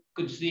you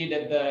could see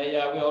that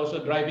we're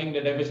also driving the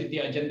diversity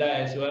agenda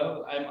as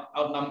well. I'm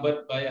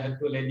outnumbered by 2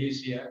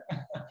 ladies here.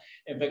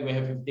 In fact, we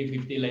have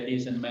 50-50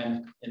 ladies and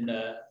men in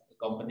the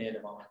company at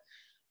the moment.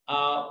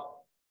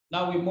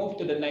 Now we move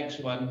to the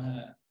next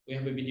one. We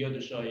have a video to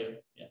show you.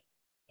 Yeah.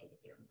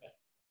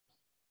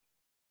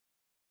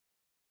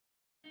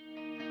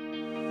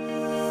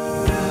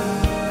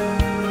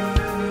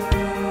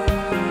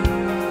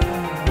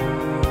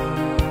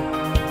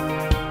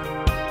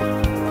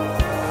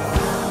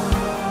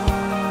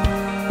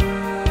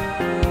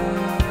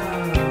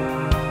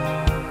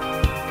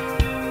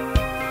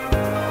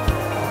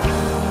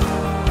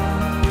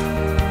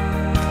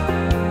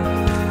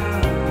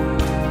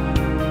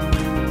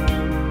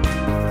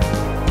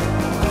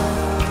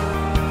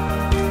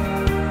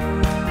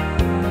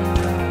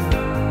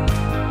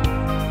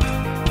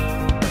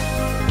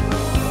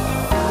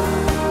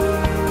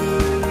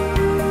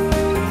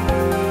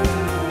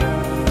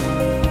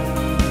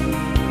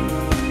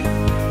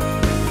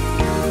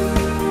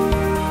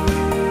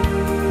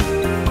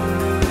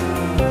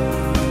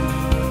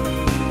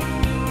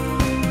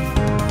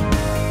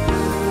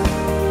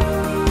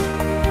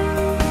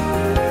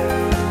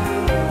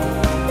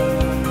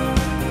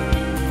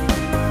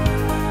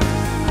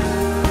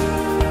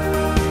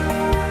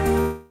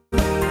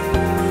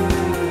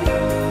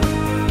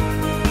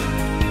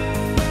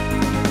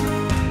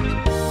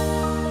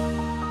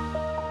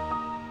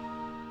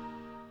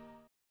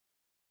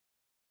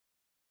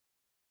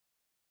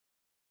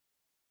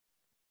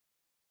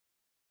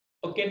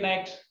 Okay,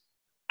 next.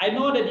 I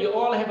know that you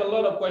all have a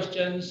lot of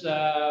questions,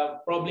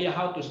 probably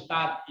how to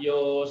start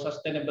your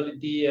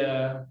sustainability,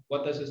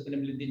 water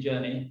sustainability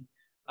journey.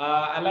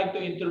 I'd like to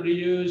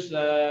introduce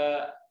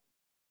Dato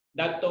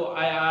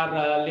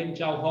IR Lim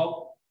Chow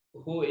Hock,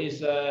 who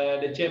is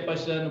the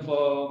chairperson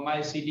for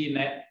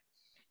MyCDNet.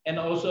 And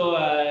also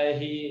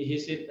he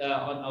sits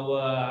on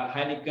our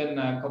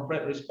Heineken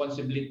Corporate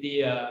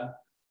Responsibility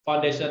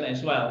Foundation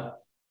as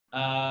well.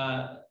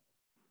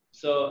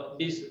 So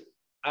these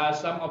are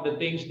some of the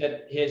things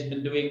that he has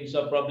been doing.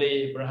 So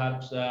probably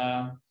perhaps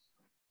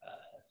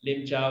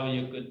Lim Chow,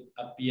 you could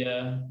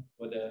appear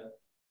for the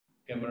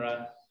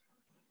camera.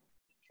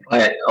 All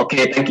right.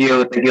 Okay. Thank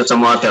you so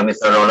much,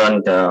 Mr.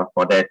 Roland,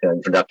 for that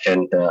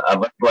introduction.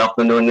 Good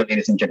afternoon,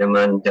 ladies and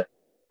gentlemen.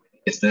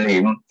 It's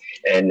Lim,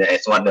 and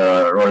as what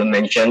Roland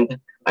mentioned,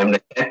 I'm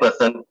the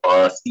chairperson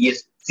for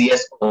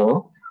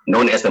CSO,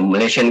 known as the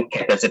Malaysian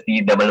Capacity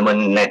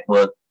Development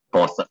Network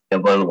for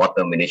Sustainable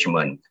Water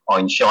Management, or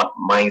in short,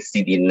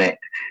 MyCDNet.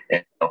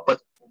 And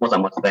first, I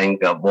must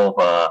thank both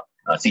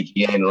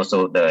CGM and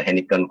also the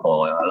Heineken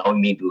for allowing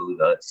me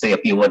to say a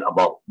few words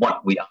about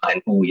what we are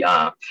and who we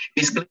are.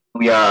 Basically,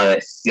 we are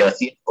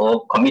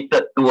CSO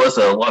committed towards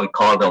what we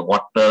call the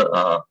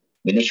water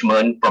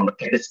management from a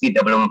capacity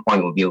development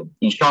point of view.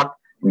 In short,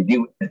 we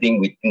do everything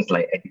with things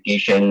like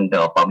education,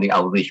 the public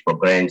outreach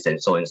programs,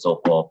 and so on and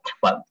so forth.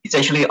 But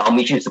essentially, our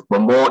mission is to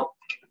promote,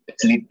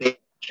 facilitate,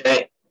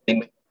 share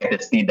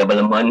capacity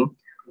development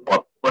for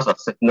the purpose of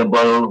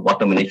sustainable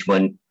water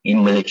management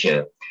in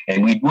Malaysia.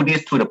 And we do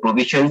this through the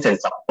provisions and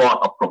support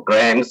of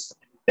programs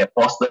that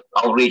foster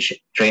outreach,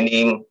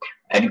 training,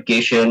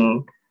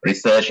 education,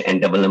 research,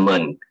 and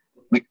development.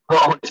 We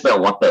cover all aspects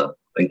of water,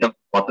 in terms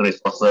of water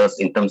resources,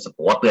 in terms of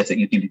water as a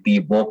utility,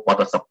 both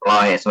water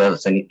supply as well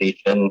as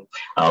sanitation.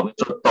 We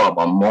also talk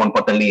about, more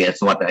importantly, as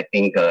what I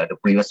think the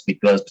previous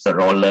speakers, Mr.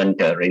 Roland,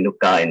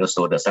 Renuka, and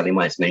also the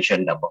Salima has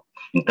mentioned about,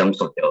 in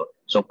terms of the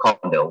so-called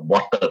the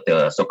water,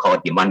 the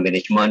so-called demand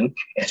management,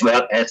 as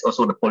well as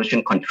also the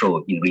pollution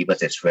control in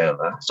rivers as well.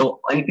 So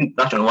anything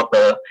touch on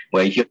water,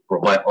 where you should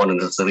provide all the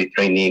necessary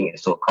training, and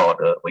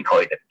so-called, we call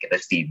it the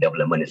capacity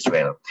development as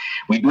well.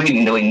 We do it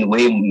in a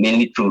way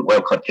mainly through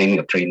well-called training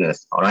of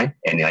trainers, all right?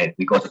 And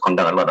we also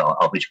conduct a lot of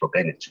outreach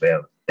programs as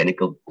well,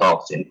 technical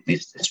talks and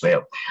this as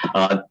well.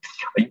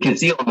 You can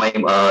see on my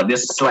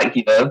this slide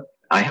here,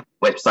 I have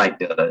a website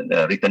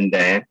written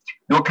there.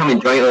 Do come and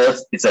join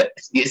us.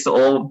 It's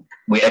all,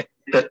 we are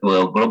to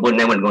a global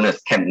network known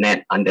as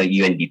CapNet under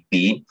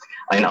UNDP.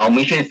 And our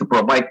mission is to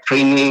provide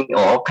training or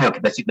all kind of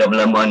capacity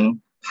development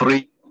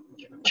free.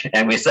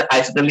 And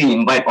I certainly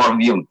invite all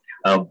of you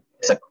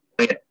as a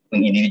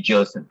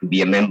individuals to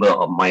be a member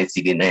of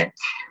MyCDNet.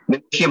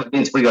 Membership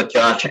is free of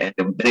charge, and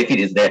the benefit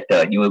is that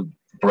you will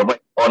provide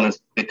all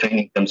the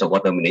training in terms of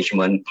water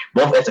management,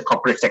 both as a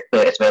corporate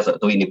sector as well as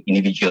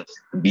individuals,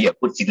 to be a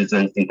good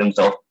citizens in terms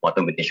of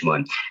water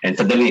management. And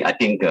certainly, I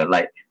think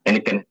like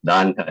Heineken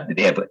done,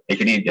 they have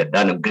actually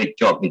done a great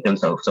job in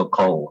terms of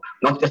so-called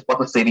not just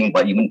water saving,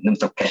 but even in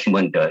terms of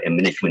catchment and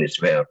management as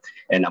well.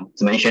 And I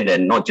must mention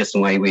that not just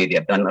my way, they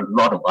have done a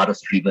lot of other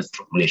rivers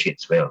through Malaysia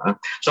as well.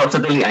 So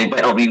certainly, I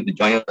invite all of you to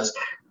join us.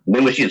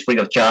 Membership is free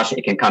of charge.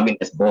 It can come in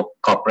as both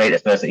corporate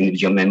as well as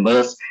individual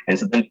members, and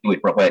certainly we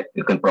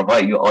can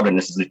provide you all the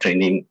necessary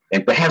training,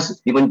 and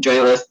perhaps even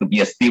join us to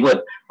be a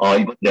steward or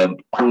even the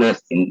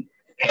partners in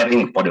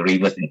caring for the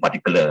rivers in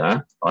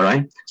particular. All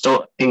right.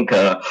 So I think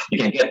you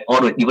can get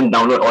even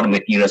download all the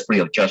materials free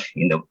of charge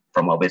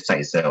from our website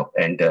itself.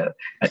 And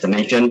as I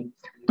mentioned,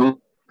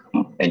 do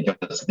and join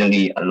us.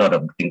 Certainly a lot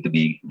of things to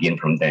be gained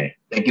from there.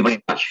 Thank you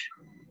very much.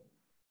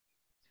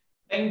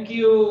 Thank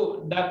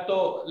you,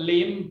 Dato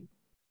Lim.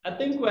 I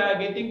think we are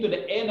getting to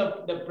the end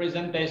of the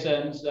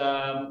presentations.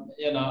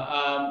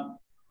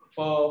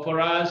 For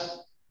us,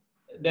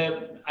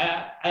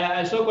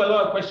 I saw quite a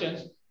lot of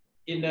questions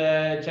in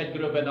the chat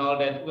group and all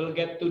that. We'll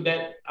get to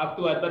that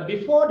afterward. But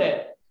before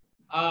that,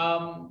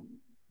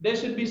 there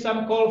should be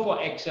some call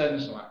for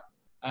actions.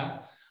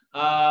 Tell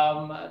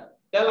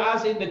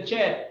us in the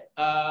chat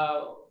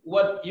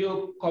what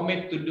you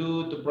commit to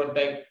do to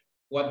protect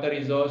water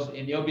resource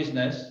in your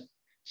business.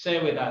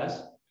 Share with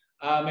us.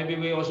 Maybe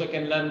we also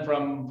can learn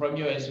from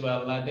you as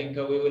well. I think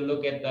we will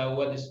look at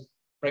what is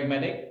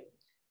pragmatic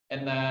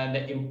and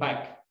the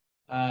impact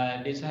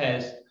this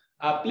has.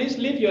 Please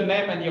leave your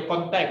name and your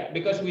contact,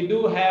 because we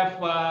do have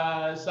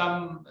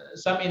some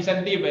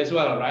incentive as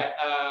well, right?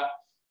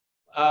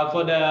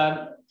 For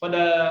the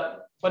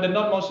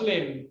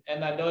non-Muslim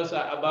and those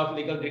above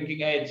legal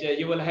drinking age,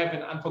 you will have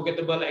an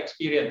unforgettable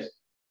experience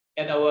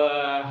at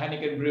our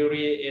Heineken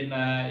brewery in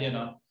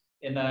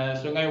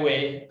Sungai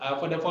Way.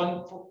 For the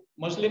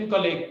Muslim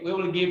colleague, we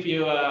will give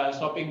you a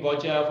shopping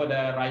voucher for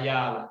the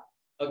Raya.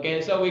 Okay,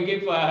 so we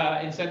give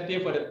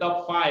incentive for the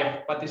top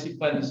 5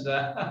 participants.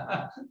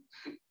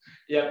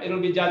 Yeah, it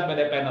will be judged by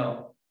the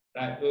panel.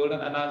 Right, we will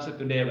not announce it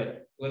today,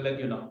 but we'll let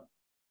you know.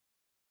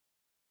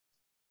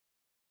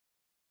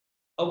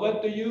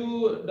 Over to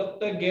you,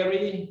 Dr.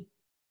 Gary.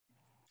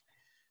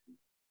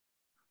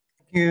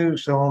 Thank you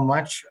so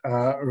much,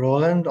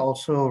 Roland,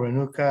 also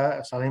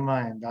Renuka,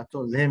 Salima, and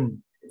Dato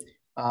Lim,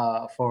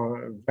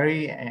 for a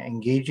very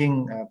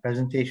engaging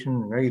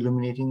presentation, very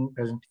illuminating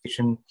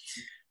presentation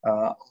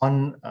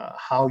on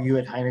how you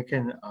at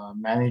Heineken are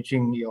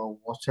managing your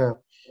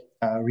water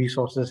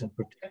resources and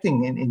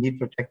protecting, and indeed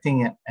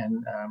protecting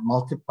and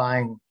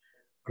multiplying,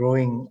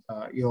 growing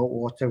your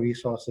water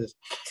resources.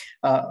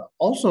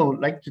 Also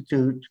like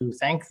to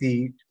thank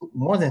the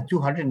more than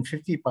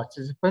 250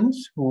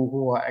 participants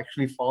who are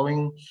actually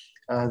following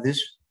this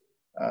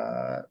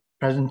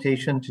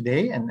presentation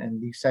today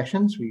and these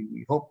sessions.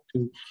 We hope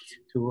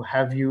to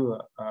have you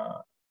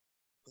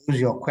pose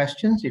your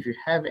questions, if you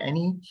have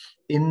any,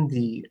 in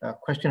the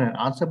question and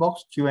answer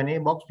box, Q&A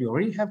box. We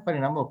already have quite a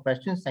number of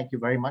questions. Thank you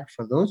very much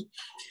for those.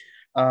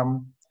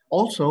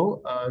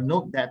 Also,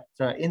 note that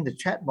in the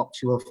chat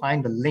box, you will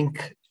find a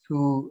link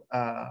to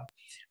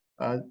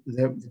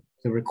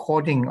the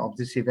recording of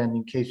this event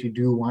in case you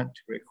do want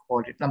to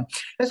record it.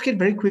 Let's get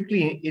very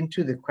quickly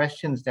into the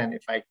questions then,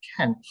 if I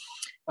can.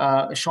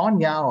 Sean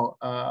Yang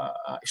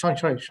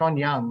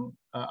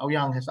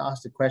has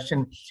asked a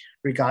question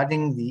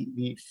regarding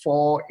the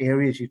 4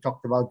 areas you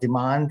talked about: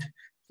 demand,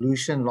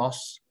 pollution,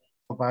 loss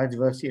of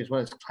biodiversity, as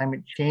well as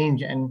climate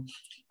change. And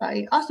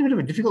I asked a bit of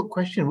a difficult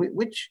question: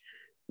 which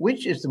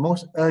is the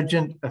most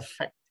urgent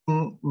affecting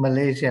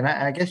Malaysia? And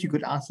I guess you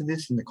could answer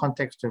this in the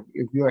context of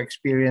your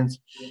experience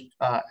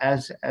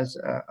as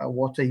a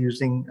water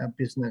using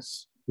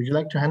business. Would you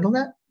like to handle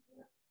that?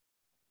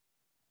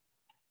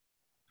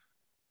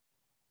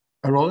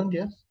 Roland,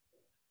 yes?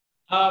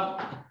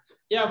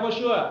 Yeah, for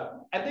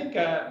sure. I think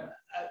a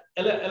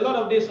lot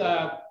of these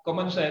are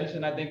common sense,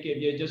 and I think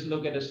if you just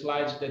look at the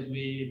slides that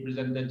we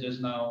presented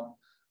just now,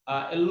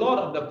 a lot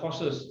of the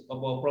causes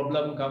of our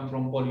problem come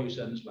from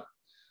pollution.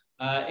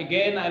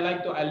 Again, I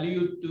like to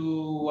allude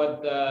to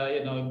what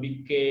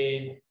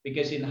BK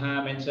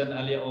Sinha mentioned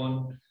earlier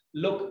on.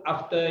 Look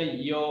after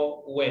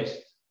your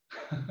waste,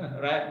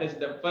 right? That's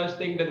the first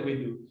thing that we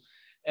do.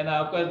 And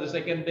of course, the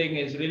second thing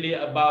is really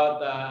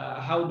about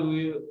how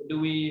do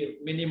we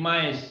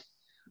minimize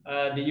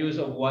the use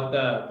of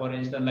water. For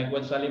instance, like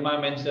what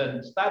Salima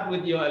mentioned, start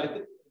with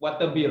your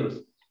water bills.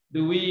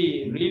 Do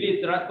we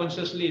really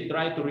consciously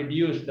try to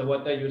reduce the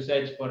water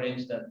usage, for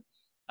instance?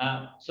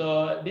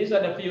 So these are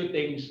the few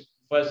things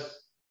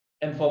first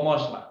and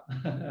foremost.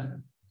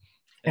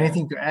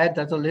 Anything to add,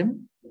 Dato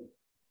Lim?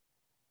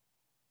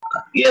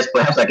 Yes,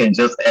 perhaps I can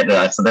just add,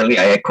 certainly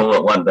I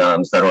echo what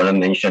Mr.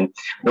 Roland mentioned.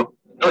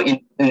 In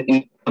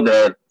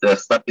the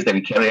studies that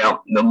we carry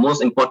out, the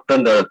most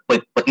important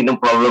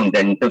pertinent problem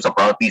then in terms of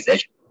priorities,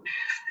 actually,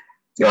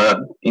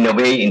 in a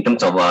way, in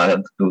terms of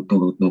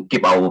to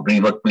keep our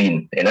river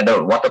clean.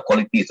 Another, water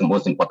quality is the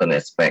most important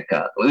aspect.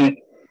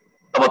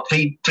 About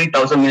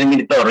 3,000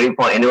 millimeter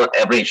rainfall annual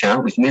average,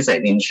 which means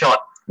that in short,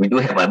 we do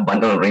have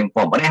abundant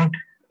rainfall. But then,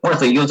 what's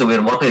the use of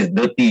it? Water is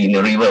dirty in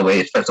the river where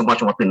it's so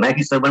much water.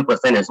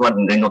 97% is what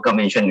Renuka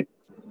mentioned.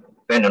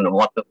 Depend on the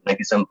water,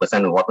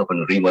 97% of water from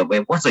the river.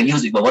 But what's the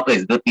use if the water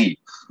is dirty?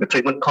 The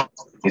treatment cost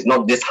is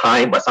not this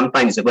high, but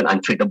sometimes it's even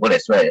untreatable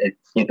as well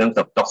in terms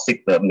of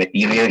toxic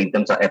material, in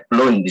terms of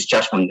effluent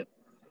discharge from the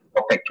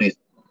factories,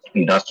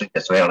 industry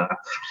as well.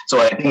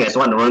 So I think, as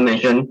what Roland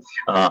mentioned,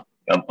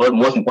 the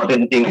most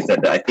important thing is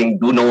that I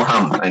think do no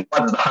harm. And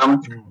what's the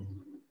harm?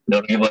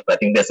 The river, I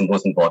think that's the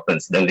most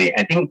important.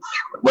 I think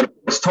what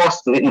was taught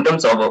in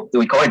terms of,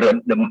 we call it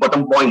the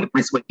important point, the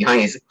principle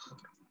behind is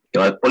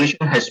pollution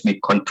has to be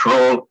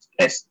controlled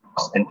as,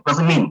 and it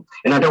doesn't mean,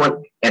 in other words,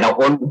 at our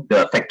own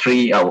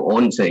factory, our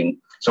own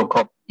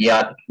so-called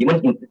yard,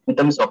 even in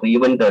terms of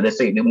even let's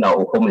say even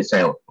our home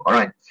itself. All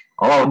right,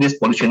 all of this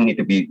pollution need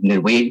to be in a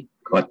way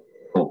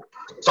controlled.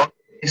 So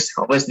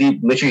obviously,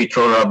 make sure you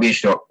throw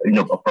rubbish or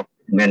a proper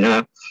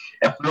manner.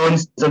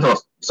 Effluents,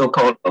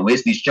 so-called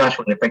waste discharge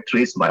from the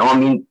factories, by all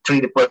means,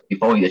 treat it first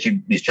before you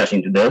actually discharge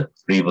into the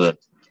river.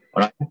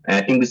 All right, and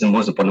I think this is the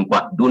most important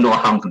part. Do no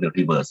harm to the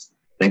rivers.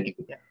 Thank you.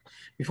 Yeah.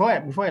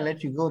 Before I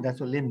let you go,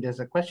 Dato Lim, there's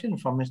a question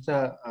from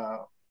Mr.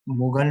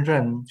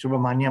 Mugandran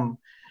Subramaniam.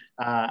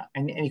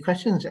 Any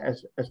questions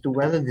as to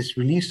whether this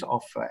release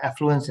of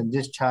effluents and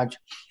discharge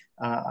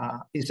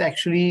is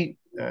actually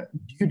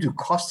due to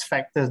cost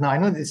factors? Now, I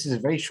know this is a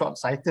very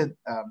short-sighted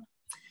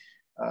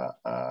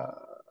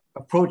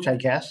approach, I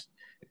guess,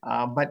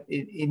 but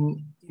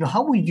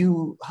how would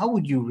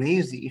you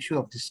raise the issue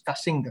of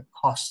discussing the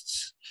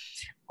costs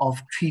of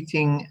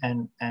treating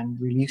and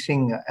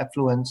releasing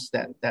effluents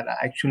that are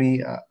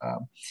actually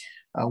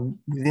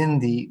within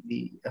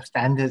the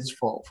standards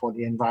for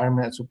the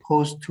environment, as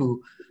opposed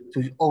to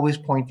always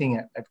pointing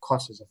at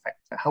cost as a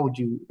factor? How would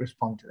you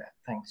respond to that?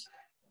 Thanks.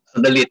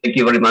 Certainly, thank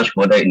you very much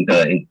for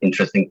the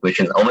interesting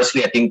questions.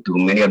 Obviously, I think to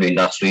many of the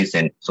industries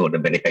and so the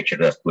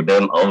manufacturers, to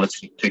them,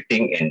 obviously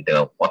treating and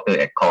the water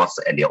at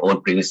cost at their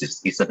own premises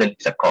is certainly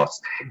a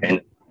cost.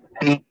 And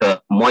I think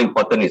more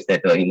important is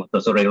that you must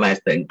also realize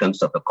that in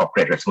terms of the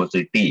corporate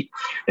responsibility,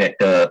 that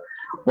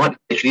what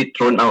actually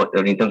thrown out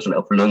in terms of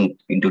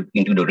effluent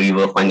into the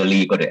river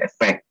finally got to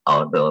affect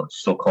the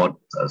so-called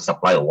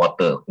supply of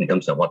water in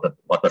terms of water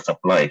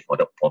supply for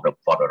the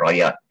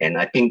Raya. And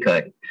I think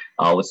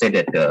I would say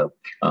that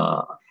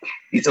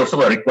it's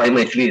also a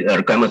requirement. Actually,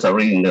 requirements are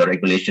already in the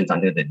regulations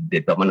under the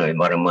Department of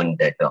Environment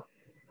that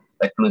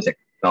effluents that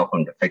come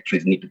from the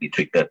factories need to be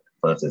treated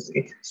first.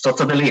 So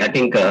certainly, I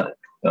think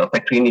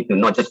factory need to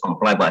not just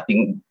comply, but I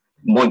think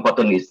more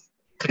important is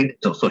treat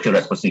the social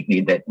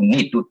responsibility that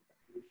need to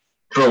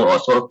throw or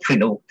so treat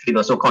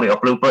the so-called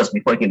effluent first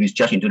before it can be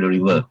discharged into the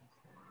river.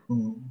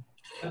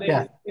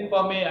 I think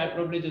for me, I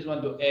probably just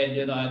want to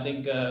add, I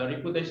think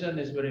reputation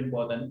is very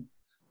important.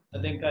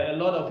 I think a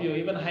lot of you,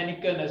 even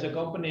Heineken as a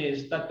company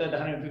started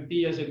 150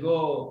 years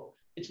ago.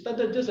 It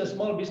started just a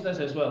small business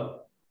as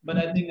well. But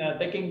I think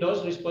taking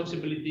those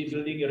responsibility,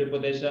 building your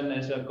reputation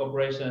as a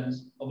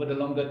corporations over the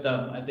longer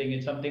term, I think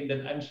it's something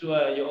that I'm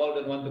sure you all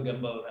don't want to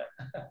gamble,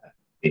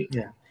 right?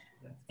 Yeah.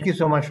 Thank you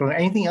so much, Roland.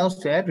 Anything else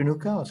to add,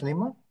 Renuka or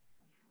Salima?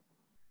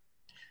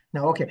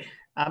 No, okay.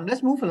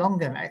 Let's move along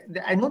then.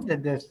 I note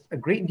that there's a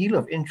great deal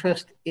of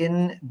interest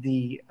in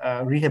the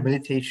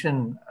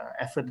rehabilitation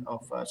effort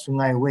of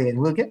Sungai Way, and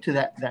we'll get to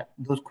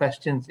those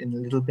questions in a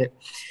little bit.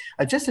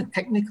 Just a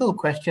technical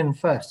question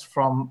first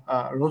from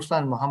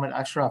Roslan Muhammad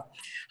Ashraf.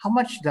 How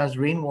much does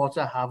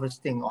rainwater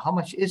harvesting, or how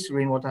much is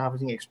rainwater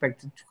harvesting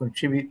expected to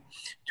contribute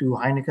to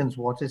Heineken's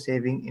water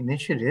saving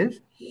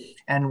initiative?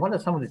 And what are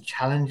some of the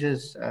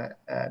challenges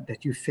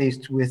that you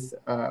faced with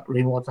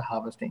rainwater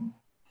harvesting?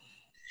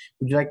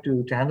 Would you like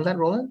to handle that,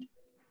 Roland?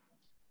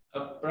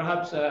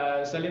 Perhaps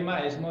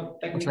Salima is more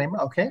technical. Salima,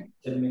 okay.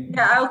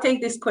 Yeah, I'll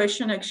take this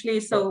question actually.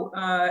 So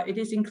it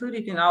is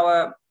included in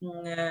our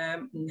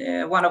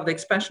one of the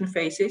expansion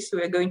phases. So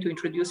we're going to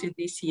introduce it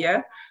this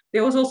year.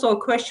 There was also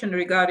a question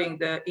regarding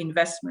the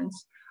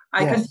investments.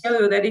 I can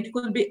tell you that it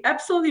could be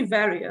absolutely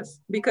various,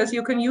 because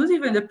you can use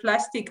even the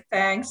plastic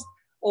tanks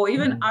or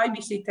even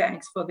IBC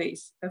tanks for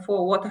this,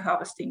 for water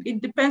harvesting.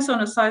 It depends on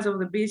the size of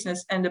the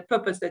business and the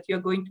purpose that you're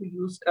going to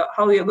use,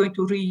 how you're going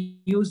to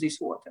reuse this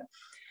water.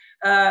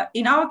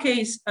 In our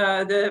case,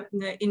 the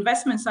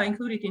investments are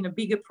included in a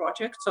bigger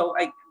project. So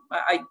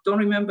I don't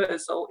remember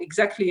so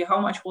exactly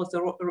how much was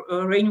the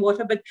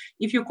rainwater, but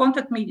if you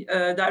contact me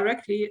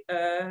directly,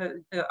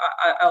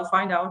 I'll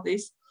find out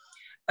this.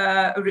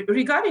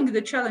 Regarding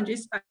the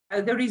challenges,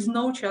 there is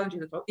no challenge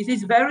at all. It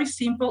is very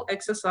simple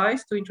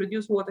exercise to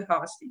introduce water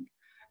harvesting.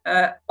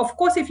 Of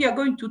course, if you are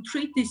going to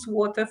treat this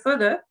water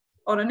further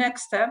on the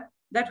next step,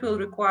 that will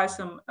require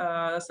some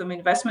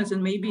investments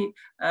and maybe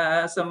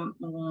some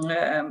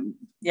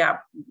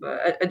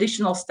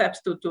additional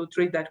steps to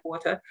treat that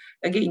water.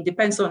 Again,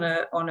 depends on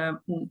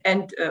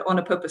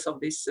a purpose of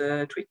this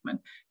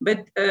treatment.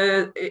 But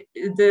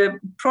the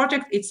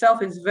project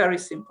itself is very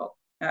simple.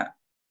 Yeah.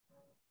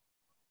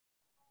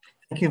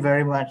 Thank you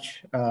very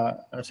much,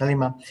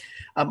 Salima.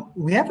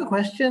 We have a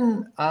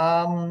question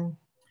on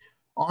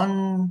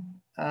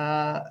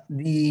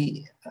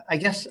the. I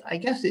guess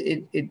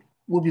it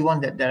would be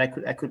one that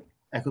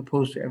I could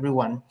pose to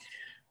everyone.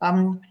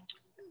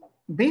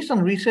 Based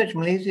on research,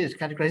 Malaysia is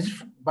categorized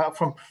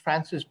from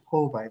Francis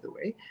Poe, by the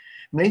way.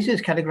 Malaysia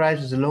is categorized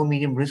as a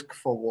low-medium risk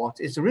for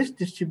water. Is the risk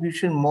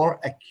distribution more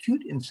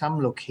acute in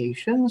some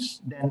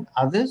locations than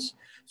others?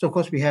 So, of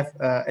course, we have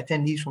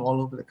attendees from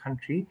all over the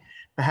country.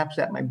 Perhaps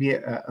that might be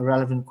a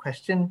relevant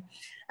question.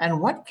 And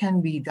what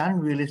can be done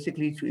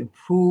realistically to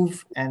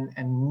improve and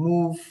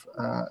move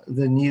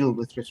the needle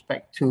with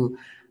respect to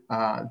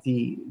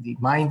the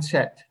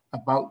mindset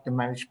about the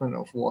management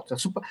of water?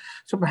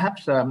 So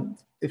perhaps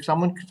if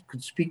someone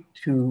could speak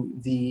to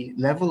the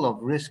level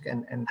of risk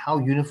and how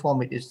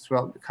uniform it is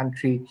throughout the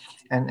country,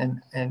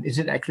 and is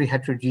it actually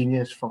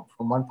heterogeneous from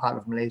one part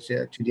of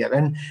Malaysia to the other,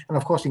 and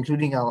of course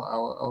including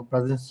our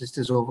brothers and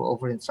sisters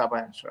over in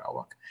Sabah and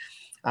Sarawak.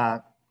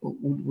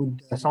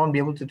 Would someone be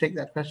able to take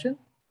that question?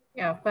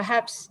 Yeah,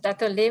 perhaps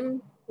Dato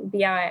Lim would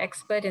be our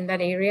expert in that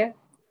area,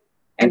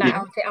 and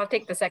I'll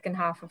take the second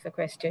half of the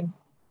question.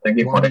 Thank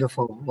you.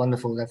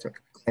 Wonderful. That's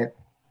okay.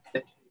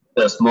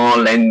 The small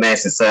land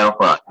mass itself,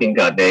 I think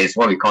there is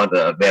what we call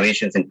the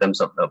variations in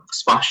terms of the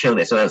spatial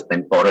as well as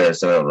temporal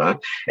as well.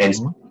 And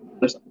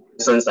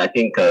since I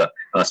think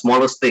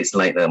smaller states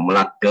like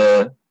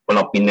Malacca,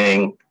 Pulau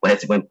Pinang,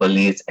 perhaps even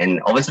Perlis,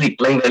 and obviously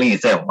Klang Valley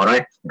itself, all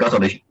right, because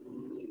of the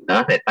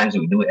at times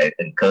we do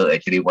incur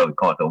actually what we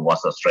call the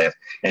water stress.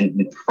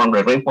 And from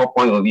the rainfall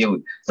point of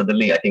view,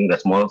 certainly I think the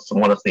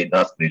smaller state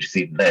does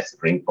receive less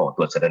rainfall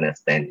to a certain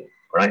extent,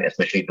 right?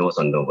 Especially those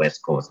on the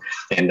west coast.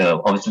 And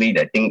obviously,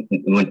 I think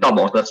when we talk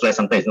about water stress,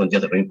 sometimes it's not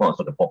just the rainfall,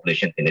 so the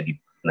population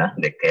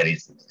that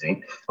carries.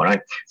 All right.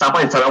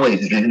 Sabah and Sarawak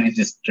is really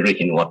just rich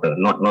in water,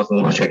 not so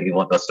much in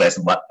water stress,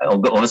 but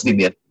obviously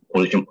there's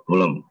pollution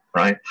problem,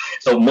 right?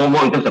 So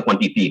more in terms of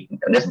quantity.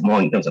 That's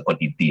more in terms of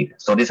quantity.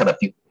 So these are the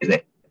few things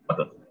that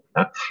water.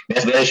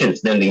 There's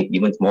variations, certainly,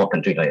 even small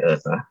country like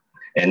us.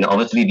 And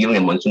obviously during the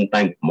monsoon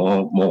time,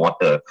 more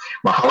water.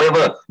 But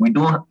however, we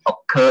do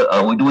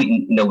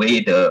in a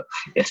way the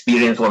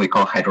experience what we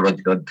call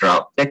hydrological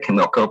drought. That can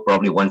occur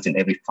probably once in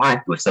every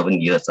 5 to 7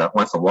 years.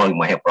 Once a while, you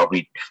might have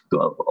probably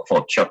for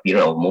a short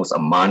period, almost a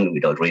month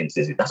without rain.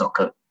 It does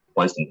occur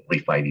once in every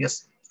 5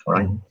 years. All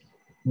right.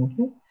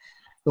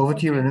 Over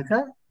to you,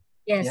 Renuka.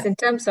 Yes, in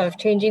terms of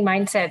changing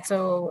mindset.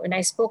 So when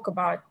I spoke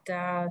about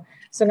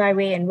Sungai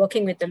Way and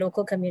working with the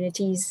local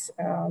communities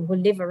who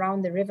live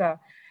around the river,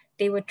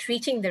 they were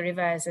treating the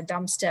river as a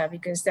dumpster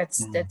because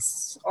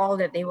that's all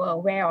that they were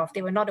aware of.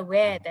 They were not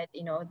aware that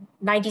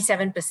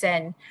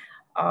 97%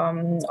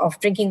 of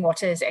drinking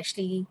water is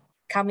actually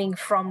coming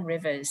from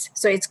rivers.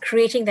 So it's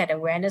creating that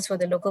awareness for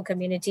the local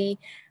community.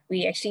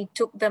 We actually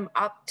took them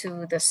up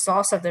to the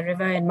source of the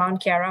river in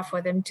Mount Kiara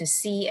for them to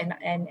see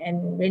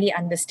and really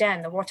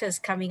understand the water is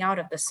coming out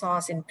of the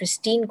source in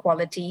pristine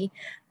quality.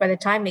 By the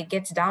time it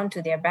gets down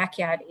to their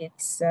backyard,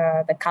 it's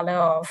the color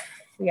of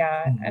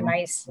a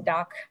nice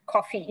dark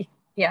coffee.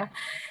 Yeah.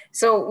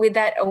 So with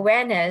that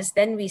awareness,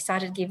 then we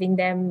started giving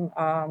them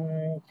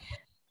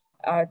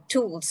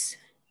tools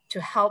to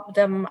help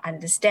them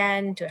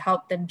understand, to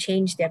help them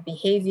change their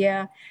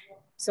behavior.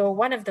 So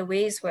one of the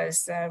ways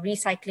was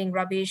recycling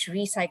rubbish,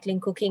 recycling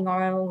cooking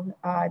oil.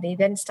 They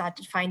then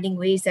started finding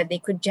ways that they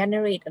could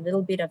generate a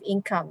little bit of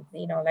income,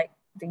 like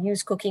the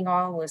used cooking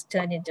oil was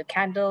turned into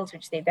candles,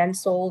 which they then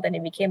sold, and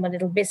it became a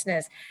little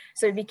business.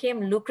 So it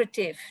became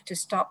lucrative to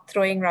stop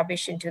throwing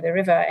rubbish into the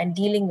river and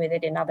dealing with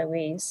it in other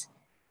ways.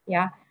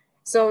 Yeah.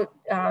 So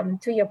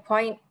to your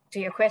point, to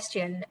your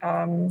question,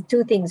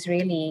 two things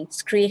really.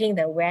 It's creating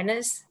the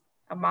awareness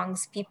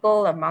amongst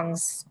people,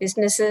 amongst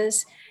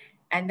businesses,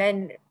 and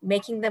then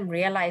making them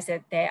realize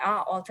that there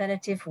are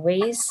alternative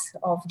ways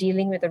of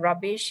dealing with the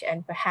rubbish,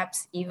 and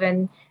perhaps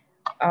even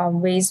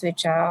ways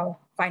which are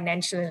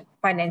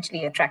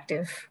financially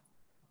attractive.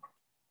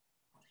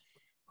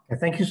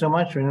 Thank you so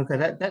much, Renuka.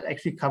 That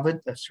actually covered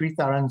Sri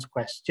Taran's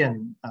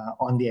question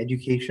on the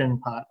education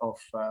part of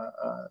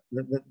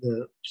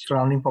the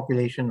surrounding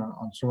population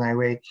on Sungai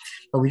Way.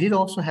 But we did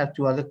also have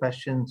two other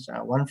questions,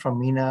 one from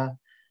Mina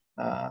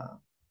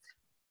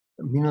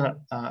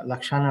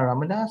Lakshana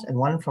Ramadas, and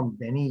one from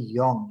Benny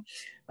Yong.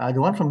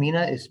 The one from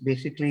Mina is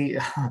basically,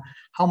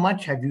 how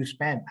much have you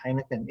spent,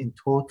 Heineken, in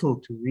total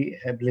to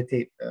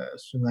rehabilitate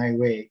Sungai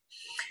Way?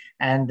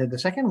 And the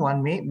second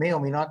one may or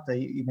may not,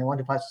 you may want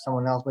to pass to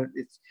someone else, but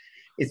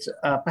it's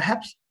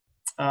perhaps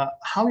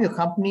how your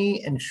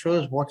company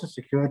ensures water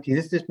security.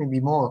 This may be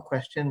more a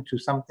question to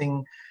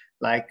something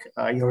like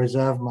your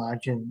reserve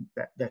margin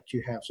that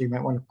you have. So you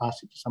might want to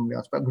pass it to somebody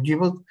else. But would you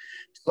be able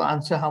to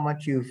answer how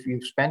much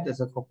you've spent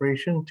as a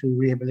corporation to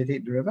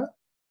rehabilitate the river?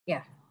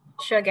 Yeah,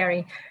 sure,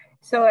 Gary.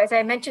 So as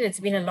I mentioned, it's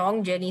been a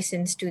long journey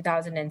since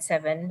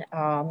 2007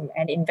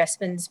 and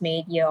investments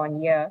made year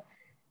on year.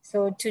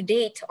 So to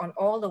date, on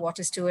all the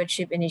water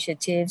stewardship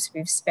initiatives,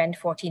 we've spent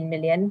 14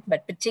 million,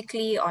 but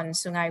particularly on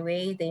Sungai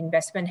Way, the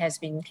investment has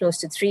been close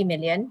to 3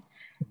 million.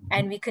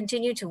 And we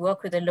continue to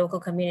work with the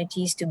local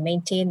communities to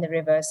maintain the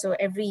river. So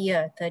every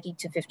year, 30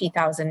 to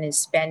 50,000 is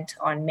spent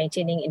on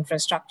maintaining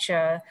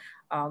infrastructure,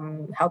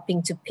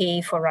 helping to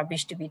pay for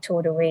rubbish to be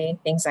towed away,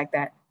 things like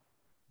that.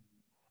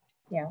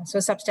 Yeah,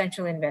 so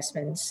substantial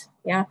investments.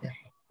 Yeah.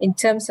 In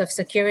terms of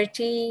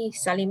security,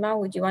 Salima,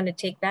 would you want to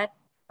take that?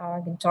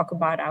 We can talk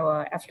about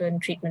our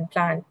effluent treatment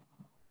plant.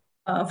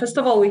 First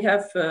of all, we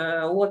have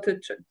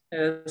water.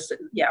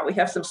 We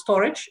have some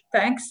storage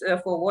tanks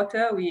for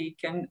water. We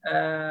can,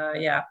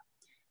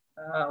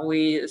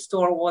 we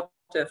store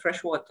water,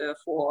 fresh water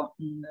for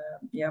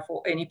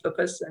any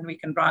purpose, and we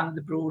can run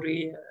the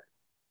brewery.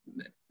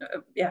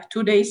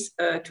 2 days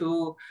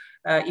to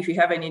if you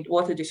have any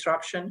water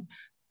disruption.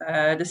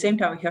 At the same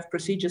time, we have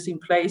procedures in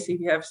place. If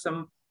you have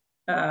some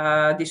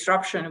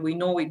disruption, we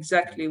know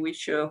exactly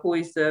who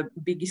is the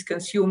biggest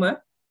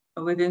consumer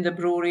within the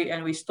brewery,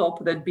 and we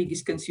stop that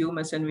biggest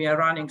consumers, and we are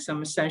running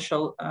some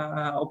essential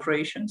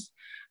operations.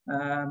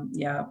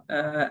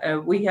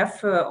 We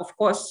have, of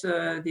course,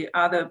 the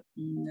other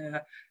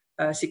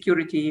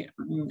security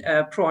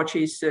approach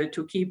is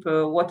to keep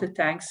water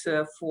tanks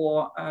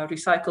for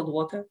recycled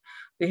water.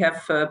 We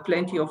have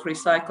plenty of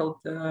recycled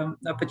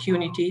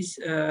opportunities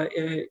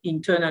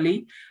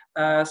internally,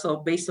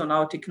 so based on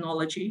our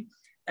technology.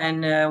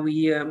 And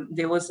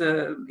there was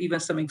even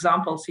some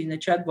examples in the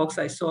chat box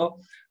I saw.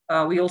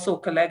 We also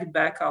collect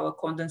back our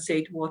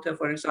condensate water,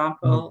 for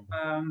example,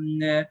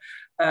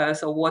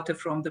 so water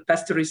from the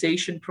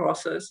pasteurization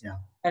process,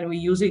 and we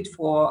use it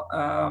for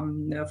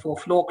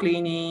floor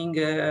cleaning.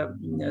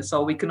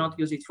 So we cannot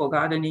use it for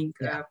gardening.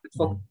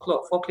 For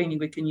floor cleaning,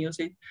 we can use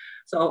it.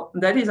 So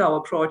that is our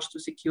approach to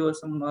secure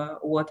some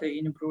water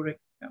in a brewery.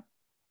 Yeah.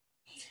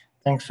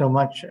 Thanks so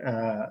much,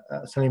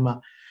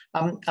 Salima.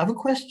 I have a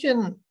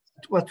question.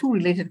 Well, two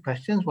related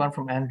questions, one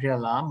from Andrea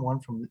Lam, one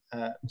from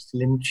Mr.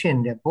 Lim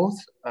Chin. They're both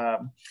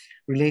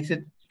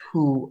related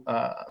to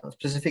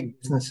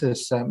specific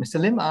businesses. Mr.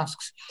 Lim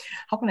asks,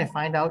 how can I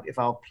find out if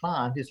our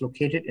plant is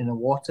located in a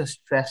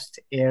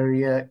water-stressed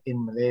area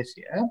in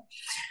Malaysia?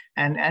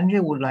 And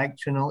Andrea would like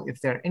to know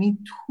if there are any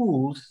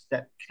tools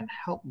that can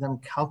help them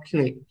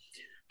calculate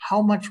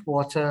how much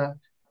water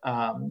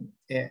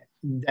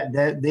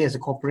that they as a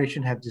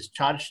corporation have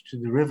discharged to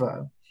the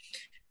river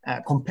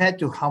compared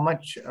to how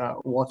much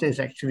water is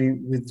actually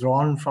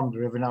withdrawn from the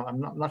river. Now, I'm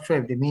not sure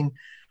if they mean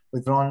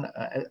withdrawn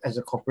as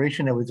a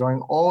corporation or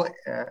withdrawing, or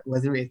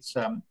whether it's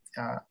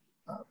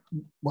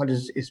what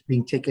is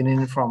being taken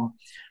in from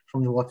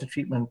the water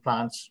treatment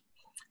plants.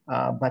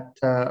 But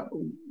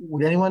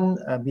would anyone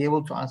be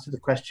able to answer the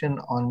question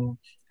on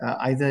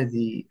either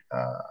the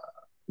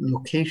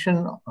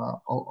location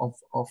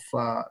of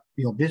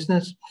your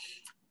business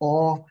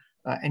or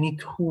any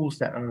tools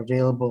that are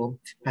available?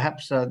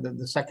 Perhaps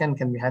the second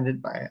can be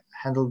handled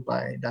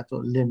by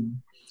Dato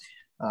Lim,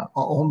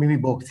 or maybe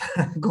both.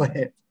 Go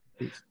ahead,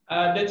 please.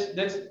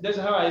 That's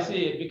how I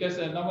see it, because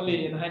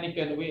normally in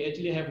Heineken we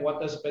actually have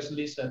water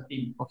specialist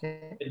team.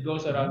 Okay. It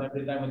goes around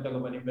every time we talk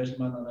about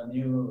investment on a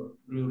new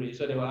brewery,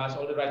 so they will ask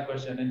all the right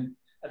questions. And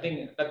I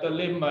think Dato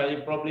Lim,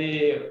 you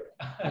probably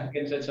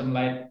can shed some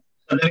light.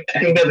 I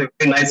think that's a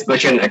very nice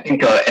question. I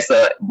think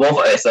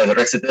both as a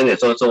resident,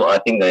 it's also I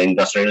think the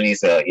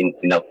industrialist in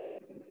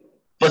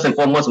first and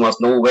foremost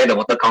must know where the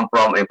water come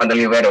from, and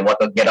finally where the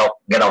water get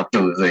out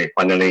to. So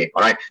finally,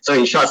 all right. So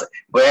in short,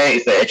 where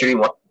is the actually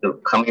water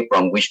coming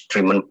from, which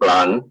treatment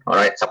plant, all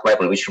right, supply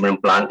from which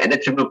treatment plant, and the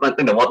treatment plant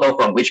the water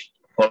from which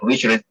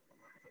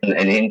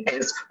and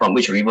intense from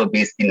which river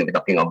basin we're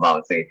talking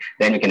about, say,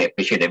 then you can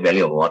appreciate the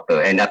value of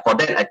water. And for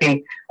that, I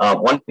think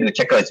one thing to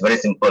check out is very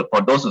simple.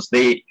 For those who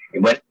stay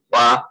in where you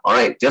are, all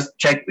right, just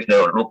check with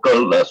the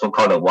local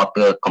so-called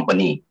water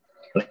company.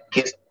 Like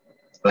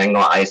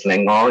Selangor,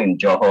 Selangor, in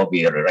Johor,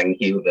 we rank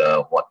here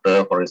the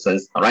water, for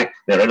instance, all right,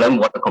 the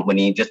relevant water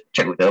company, just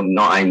check with them.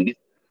 Now I'm this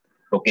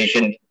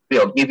location,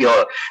 give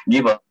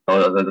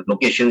the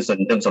locations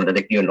in terms of the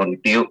latitude and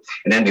longitude,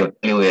 and then we'll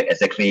tell you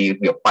exactly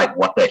your pipe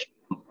water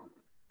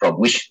from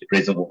which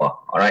reservoir,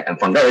 all right? And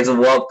from that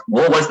reservoir,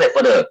 go one step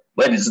further,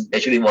 where is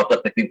actually water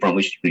taking from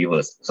which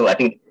rivers? So I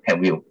think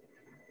have you,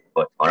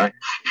 all right?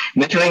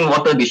 Measuring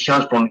water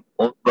discharge from,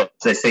 as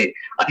I say,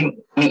 I think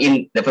coming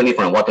in definitely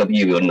from water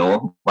view you will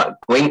know, but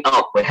going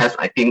out perhaps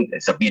I think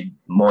it's a bit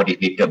more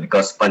difficult,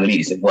 because finally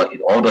it's what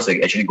all those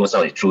actually goes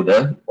out through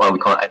the what we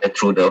call either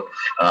through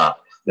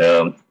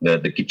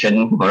the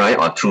kitchen, all right,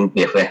 or through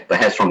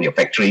perhaps from your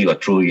factory or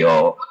through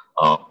your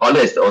all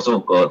is also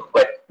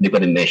quite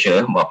difficult to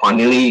measure, but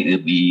finally it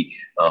will be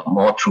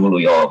more through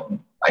your,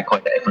 I call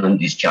it the effluent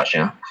discharge.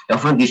 The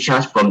effluent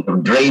discharge from the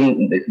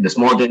drain, the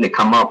small drain that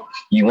come up,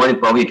 you want to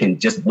probably can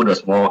just put a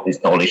small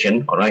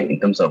installation, all right, in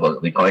terms of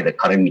we call it the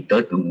current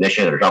meter to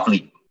measure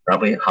roughly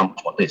how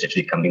much water is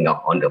actually coming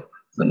out on the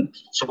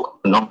so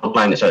normal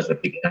time as well as the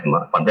peak time.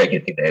 From there you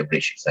can take the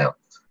average itself,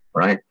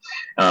 all right.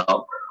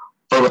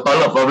 For the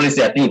toilet,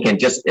 obviously, I think you can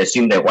just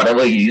assume that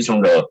whatever you use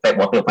from the tap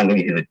water,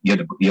 finally you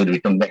have to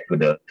return back to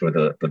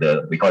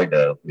the we call it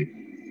the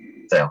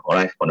all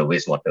right, for the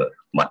wastewater.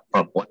 But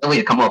from whatever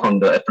you come out from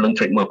the effluent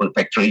treatment from the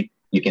factory,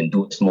 you can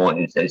do a small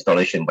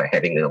installation by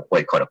having what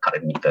you call a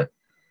current meter.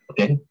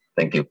 Okay,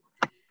 thank you.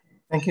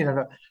 Thank you,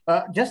 Dato.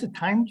 Just a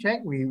time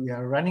check. We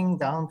are running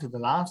down to the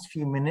last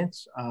few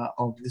minutes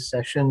of this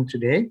session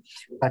today,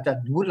 but I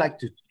would like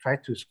to try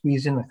to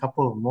squeeze in a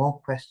couple of more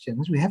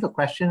questions. We have a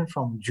question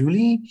from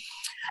Julie.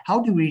 How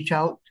do we reach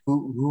out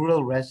to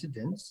rural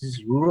residents, this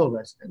is rural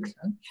residents,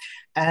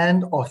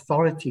 and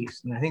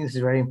authorities? And I think this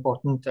is very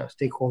important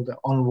stakeholder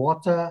on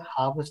water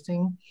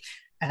harvesting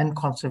and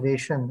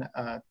conservation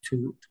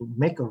to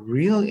make a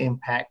real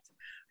impact,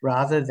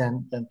 rather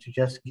than to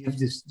just give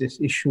this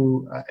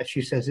issue, as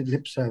she says, it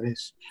lip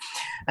service.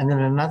 And then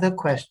another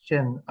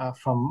question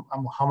from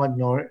Muhammad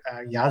Noor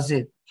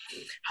Yazid.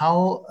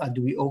 How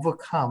do we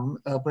overcome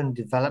urban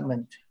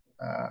development,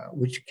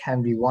 which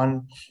can be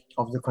one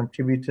of the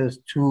contributors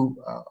to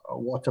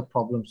water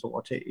problems or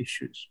water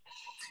issues?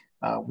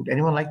 Would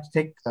anyone like to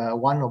take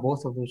one or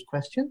both of those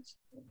questions?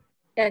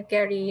 Yeah,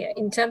 Gary,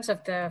 in terms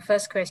of the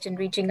first question,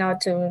 reaching out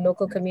to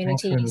local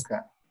communities. Thanks,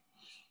 Renuka.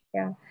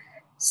 Yeah.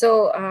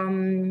 So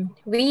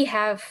we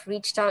have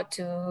reached out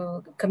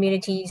to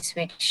communities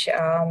which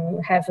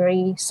have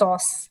very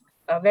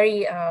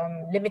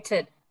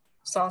limited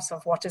source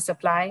of water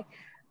supply.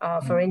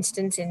 For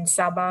instance, in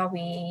Sabah,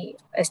 we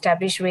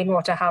established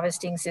rainwater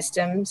harvesting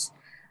systems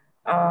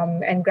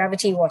and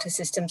gravity water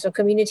systems. So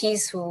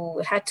communities who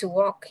had to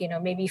walk,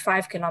 maybe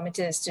 5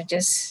 kilometers to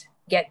just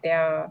get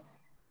their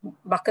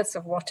buckets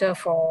of water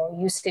for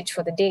usage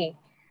for the day.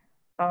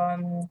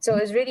 So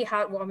it was really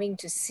heartwarming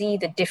to see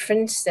the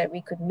difference that we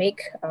could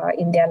make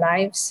in their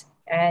lives.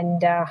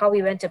 And how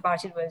we went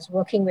about it was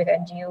working with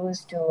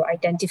NGOs to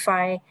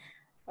identify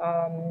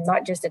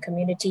not just the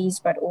communities,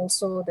 but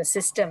also the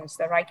systems,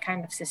 the right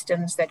kind of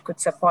systems that could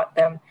support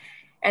them.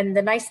 And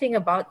the nice thing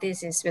about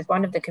this is with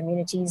one of the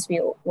communities, we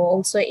were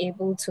also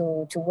able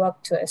to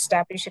work to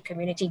establish a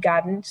community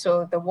garden.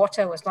 So the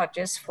water was not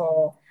just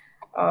for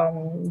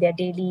their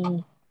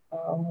daily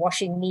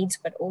washing needs,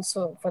 but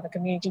also for the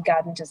community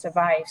garden to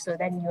survive. So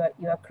then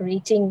you are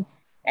creating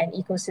an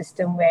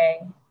ecosystem where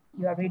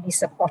you are really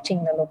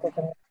supporting the local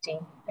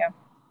community.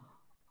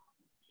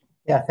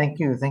 Yeah, thank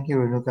you,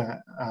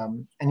 Renuka.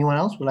 Anyone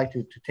else would like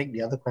to take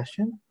the other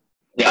question?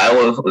 Yeah, I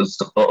will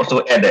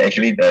also add that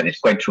actually that it's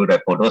quite true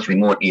that for those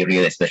remote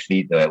areas,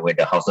 especially where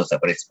the houses are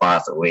very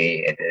sparse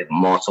away, and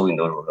more so in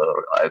the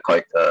I call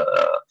it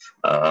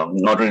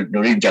not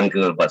really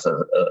jungle, but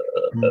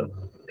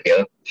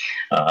here.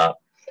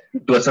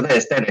 To a certain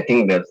extent, I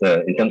think that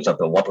in terms of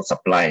the water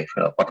supply,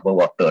 potable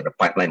water, the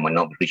pipeline might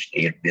not reach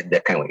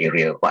that kind of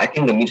area. But I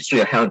think the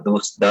Ministry of Health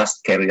does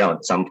carry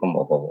out some form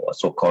of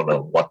so-called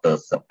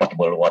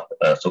potable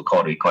water,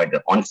 so-called we call it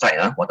the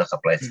on-site water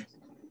supplies.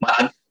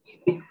 But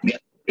the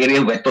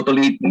area were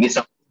totally missed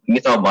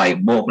out by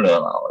both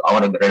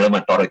our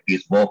relevant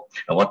authorities, both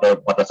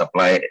water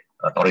supply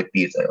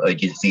authorities,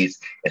 agencies,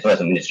 as well as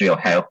the Ministry of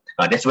Health.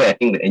 That's where I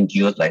think the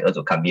NGOs like us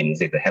will come in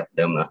to help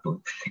them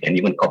and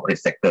even corporate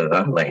sector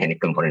like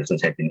Heineken, for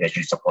instance, have been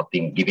actually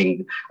supporting,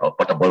 giving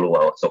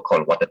potable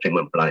so-called water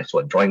treatment plants,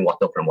 so drawing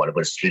water from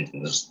whatever streams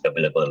is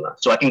available.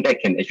 So I think that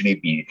can actually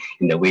be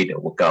in the way to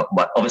work out.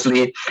 But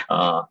obviously,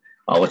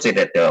 I would say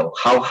that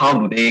how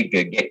do they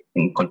get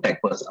in contact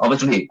first?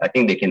 Obviously, I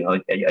think they can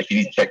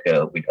actually check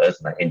with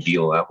us, like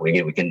NGO.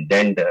 We can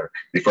then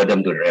refer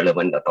them to the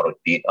relevant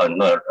authority,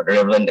 not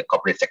relevant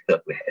corporate sector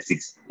to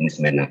assist in this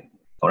manner.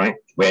 All right,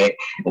 where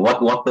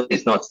what water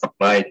is not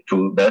supplied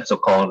through the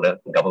so-called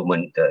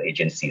government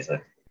agencies. All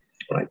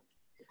right.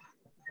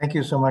 Thank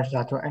you so much,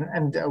 Dato.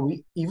 And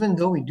we, even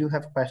though we do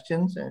have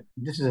questions,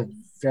 this is a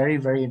very,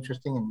 very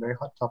interesting and very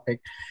hot topic.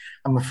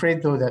 I'm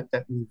afraid, though,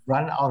 that we've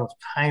run out of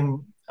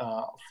time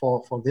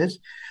for this.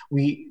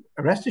 We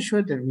rest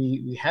assured that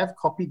we have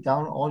copied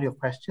down all your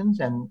questions,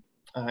 and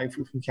if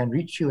we can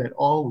reach you at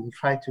all, we'll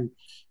try to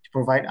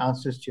provide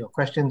answers to your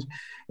questions.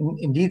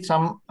 Indeed,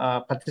 some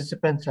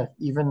participants have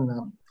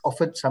even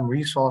offered some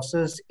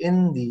resources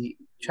in the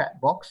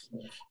chat box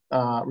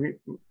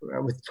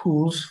with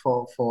tools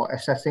for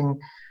assessing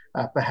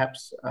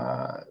perhaps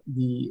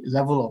the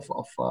level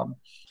of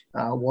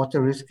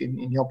water risk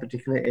in your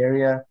particular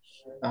area.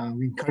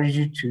 We encourage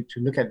you to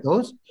look at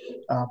those,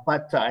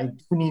 but I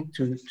do need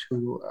to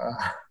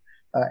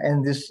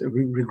end this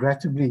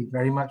regrettably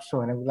very much so,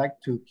 and I would like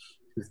to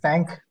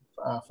thank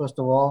first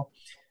of all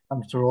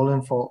Mr.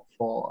 Roland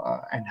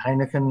and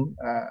Heineken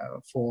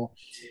for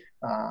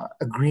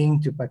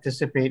agreeing to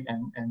participate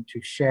and to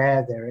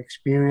share their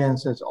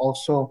experiences.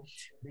 Also,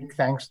 big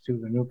thanks to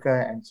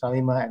Renuka and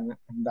Salima and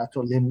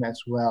Dato Lim as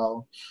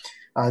well.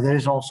 There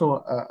is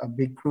also a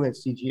big crew at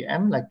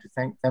CGM. I'd like to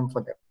thank them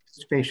for their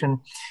participation.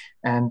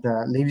 And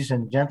ladies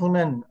and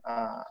gentlemen,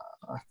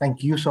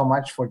 thank you so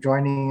much for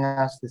joining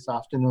us this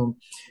afternoon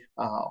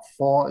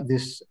for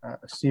this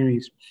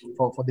series,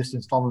 for this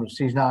installment of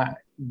series. Now,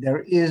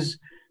 there is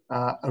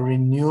a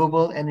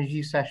renewable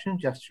energy session,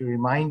 just to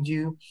remind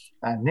you,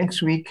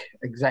 next week,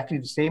 exactly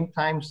the same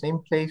time, same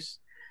place,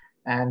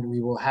 and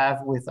we will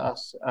have with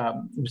us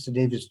Mr.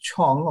 Davis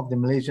Chong of the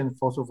Malaysian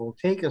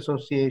Photovoltaic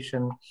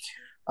Association,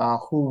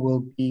 who will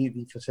be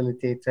the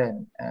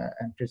facilitator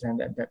and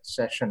present at that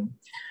session.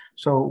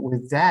 So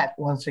with that,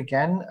 once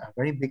again, a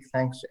very big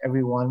thanks to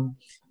everyone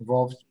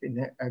involved. It's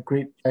been a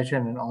great pleasure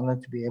and an honor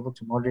to be able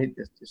to moderate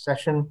this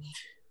session.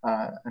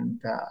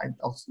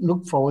 I'll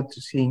look forward to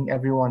seeing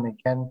everyone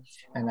again,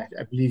 and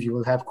I believe you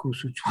will have Khoo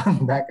Su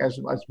Chuan back as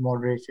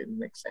moderator in the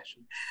next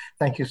session.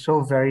 Thank you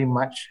so very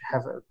much.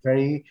 Have a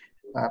very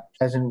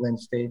pleasant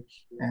Wednesday,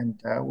 and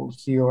we'll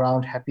see you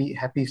around.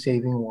 Happy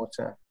saving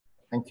water.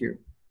 Thank you.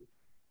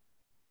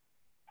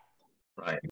 Right.